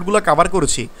যে পার্টগুলো কভার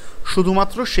করেছি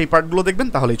শুধুমাত্র সেই পার্টগুলো দেখবেন,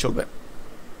 তাহলেই চলবে।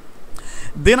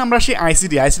 দেন আমরা আসি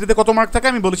আইসিটিতে কত মার্ক থাকে?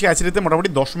 আমি বলেছি আইসিটিতে মোটামুটি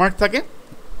 10 মার্ক থাকে।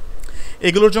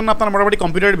 এগুলোর জন্য আপনারা মোটামুটি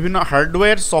কম্পিউটারের বিভিন্ন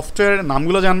হার্ডওয়্যার, সফটওয়্যারের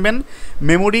নামগুলো জানবেন,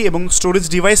 মেমোরি এবং স্টোরেজ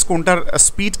ডিভাইস কোনটার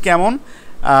স্পিড কেমন,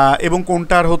 এবং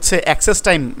কোনটার হচ্ছে অ্যাক্সেস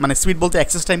টাইম, স্পিড বলতে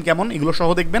অ্যাক্সেস টাইম কেমন, এগুলো সহ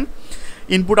দেখবেন।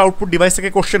 ইনপুট আউটপুট ডিভাইস থেকে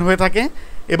কোশ্চেন হয়ে থাকে,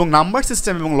 এবং নাম্বার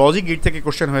সিস্টেম এবং লজিক গেট থেকে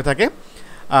কোশ্চেন হয়ে থাকে।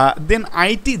 দেন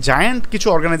আইটি জায়ান্ট কিছু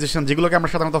অর্গানাইজেশন, যেগুলোকে আমরা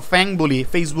সাধারণত ফ্যাং বলি,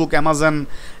 Facebook, Amazon,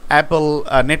 Apple,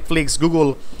 Netflix, Google,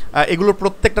 এগুলোর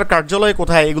প্রত্যেকটার কার্যালয়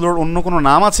কোথায়, এগুলোর অন্য কোনো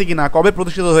নাম আছে কি না, কবে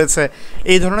প্রতিষ্ঠিত হয়েছে,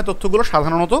 এই ধরনের তথ্যগুলো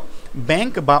সাধারণত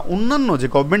ব্যাংক বা অন্যান্য যে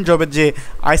গভর্নমেন্ট জবের যে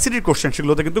আইসিটির কোশ্চেন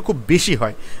সেগুলোতে কিন্তু খুব বেশি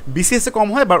হয়। বিসিএসে কম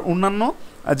হয়, বা অন্যান্য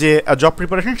যে জব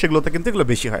প্রিপারেশন সেগুলোতে কিন্তু এগুলো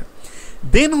বেশি হয়।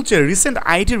 দেন হচ্ছে রিসেন্ট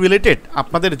আইটি রিলেটেড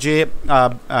আপনাদের যে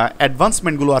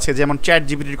অ্যাডভান্সমেন্টগুলো আছে, যেমন চ্যাট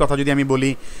জিপিটির কথা যদি আমি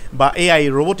বলি, বা এআই,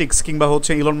 রোবোটিক্স, কিংবা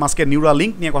হচ্ছে ইলন মাস্কের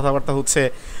নিউরালিঙ্ক নিয়ে কথাবার্তা হচ্ছে,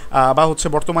 বা হচ্ছে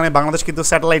বর্তমানে বাংলাদেশ কিন্তু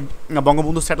স্যাটেলাইট,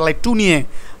 বঙ্গবন্ধু স্যাটেলাইট 2 নিয়ে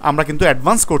আমরা কিন্তু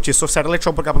অ্যাডভান্স করছি। সো স্যাটেলাইট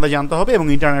সম্পর্কে আপনাদের জানতে হবে, এবং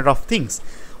ইন্টারনেট অফ থিংস,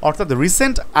 অর্থাৎ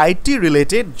রিসেন্ট আইটি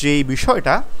রিলেটেড যেই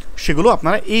বিষয়টা সেগুলো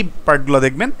আপনারা এই পার্টগুলো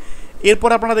দেখবেন। এরপর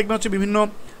আপনারা দেখবেন হচ্ছে বিভিন্ন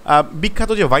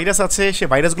বিখ্যাত যে ভাইরাস আছে সে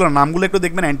ভাইরাসগুলোর নামগুলো একটু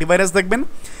দেখবেন, অ্যান্টিভাইরাস দেখবেন,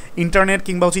 ইন্টারনেট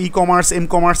কিংবা হচ্ছে e commerce, M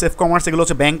commerce, F commerce, এগুলো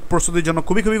হচ্ছে ব্যাংক প্রস্তুতির জন্য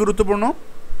খুবই খুবই গুরুত্বপূর্ণ।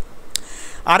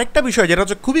 আরেকটা বিষয় যেটা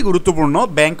হচ্ছে খুবই গুরুত্বপূর্ণ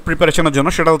ব্যাংক প্রিপারেশনের জন্য,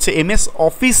 সেটা হচ্ছে এমএস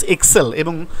অফিস, এক্সেল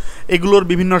এবং এগুলোর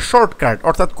বিভিন্ন শর্টকাট,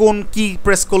 অর্থাৎ কোন কি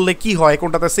প্রেস করলে কি হয়,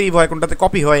 কোনটাতে সেভ হয়, কোনটাতে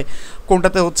কপি হয়,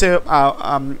 কোনটাতে হচ্ছে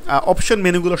অপশন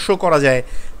মেনুগুলো শো করা যায়,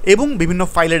 এবং বিভিন্ন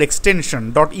ফাইলের এক্সটেনশন,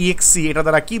 .exe এটা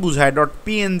দ্বারা কী বোঝায়,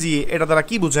 .png এটা দ্বারা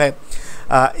কী বোঝায়,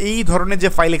 এই ধরনের যে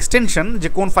ফাইল এক্সটেনশন, যে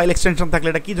কোন ফাইল এক্সটেনশন থাকলে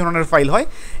এটা কী ধরনের ফাইল হয়,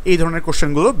 এই ধরনের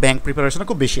কোশ্চেনগুলো ব্যাংক প্রিপারেশনে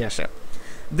খুব বেশি আসে।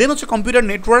 দেন হচ্ছে কম্পিউটার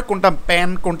নেটওয়ার্ক, কোনটা প্যান,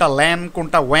 কোনটা ল্যান,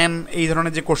 কোনটা ওয়ান, এই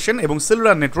ধরনের যে কোশ্চেন, এবং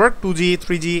cellular network 2G,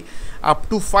 3G up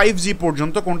to 5G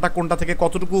পর্যন্ত কোনটা থেকে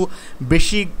কতটুকু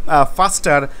বেশি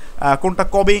ফাস্টার, কোনটা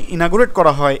কবে ইনাগুরেট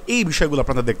করা হয়, এই বিষয়গুলো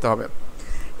আপনাদের দেখতে হবে।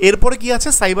 এরপরে কি আছে,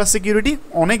 সাইবার সিকিউরিটি,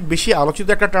 অনেক বেশি আলোচিত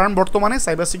একটা টার্ম বর্তমানে,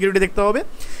 সাইবার সিকিউরিটি দেখতে হবে।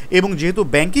 এবং যেহেতু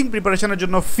ব্যাংকিং প্রিপারেশনের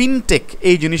জন্য ফিনটেক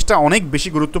এই জিনিসটা অনেক বেশি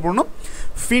গুরুত্বপূর্ণ,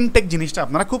 ফিনটেক জিনিসটা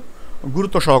আপনারা খুব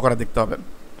গুরুত্ব সহকারে দেখতে হবে।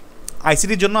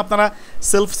 আইসিটির জন্য আপনারা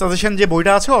সেলফ সাজেশন যে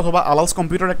বইটা আছে, অথবা আলালস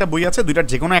কম্পিউটার একটা বই আছে, দুইটার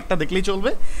যে কোনো একটা দেখলেই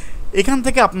চলবে। এখান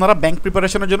থেকে আপনারা ব্যাংক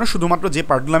প্রিপারেশনের জন্য শুধুমাত্র যে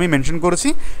পার্টগুলো আমি মেনশন করেছি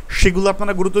সেগুলো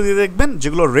আপনারা গুরুত্ব দিয়ে দেখবেন,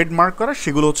 যেগুলো রেড মার্ক করা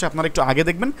সেগুলো হচ্ছে আপনারা একটু আগে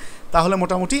দেখবেন, তাহলে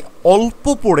মোটামুটি অল্প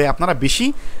পড়ে আপনারা বেশি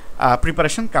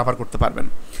প্রিপারেশন কভার করতে পারবেন।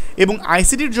 এবং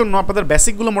আইসিটির জন্য আপনাদের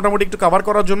বেসিকগুলো মোটামুটি একটু কভার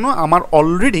করার জন্য আমার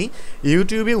অলরেডি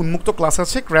ইউটিউবে উন্মুক্ত ক্লাস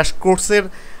আছে, ক্র্যাশ কোর্সের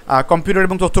কম্পিউটার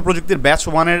এবং তথ্য প্রযুক্তির ব্যাচ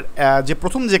 1-এর যে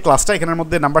প্রথম যে ক্লাসটা, এখানের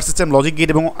মধ্যে নাম্বার সিস্টেম, লজিক গেট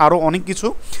এবং আরও অনেক কিছু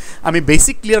আমি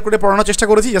বেসিক ক্লিয়ার করে পড়ানোর চেষ্টা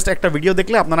করেছি। জাস্ট একটা ভিডিও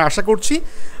দেখলে আপনারা আশা করছি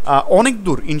অনেক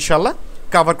দূর ইনশাল্লাহ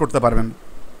কভার করতে পারবেন।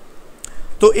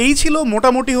 তো এই ছিল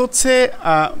মোটামুটি হচ্ছে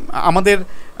আমাদের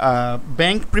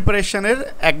ব্যাংক প্রিপারেশনের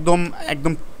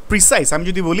একদম প্রিসাইজ। আমি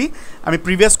যদি বলি, আমি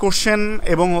প্রিভিয়াস কোশ্চেন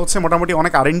এবং হচ্ছে মোটামুটি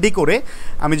অনেক R&D করে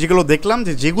আমি যেগুলো দেখলাম,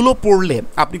 যেগুলো পড়লে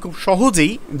আপনি খুব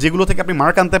সহজেই যেগুলো থেকে আপনি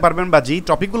মার্ক আনতে পারবেন, বা যেই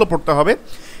টপিকগুলো পড়তে হবে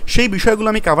সেই বিষয়গুলো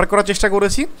আমি কভার করার চেষ্টা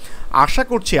করেছি। আশা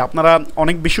করছি আপনারা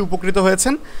অনেক বেশি উপকৃত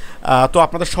হয়েছেন। তো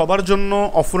আপনাদের সবার জন্য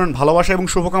অফুরন্ত ভালোবাসা এবং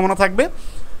শুভকামনা থাকবে।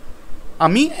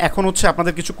 আমি এখন হচ্ছে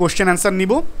আপনাদের কিছু কোশ্চেন অ্যান্সার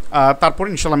নিব, তারপর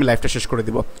ইনশাল্লাহ আমি লাইভটা শেষ করে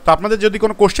দিব। তো আপনাদের যদি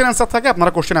কোনো কোশ্চেন অ্যান্সার থাকে,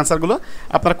 আপনারা কোশ্চেন অ্যান্সারগুলো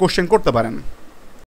আপনারা কোশ্চেন করতে পারেন।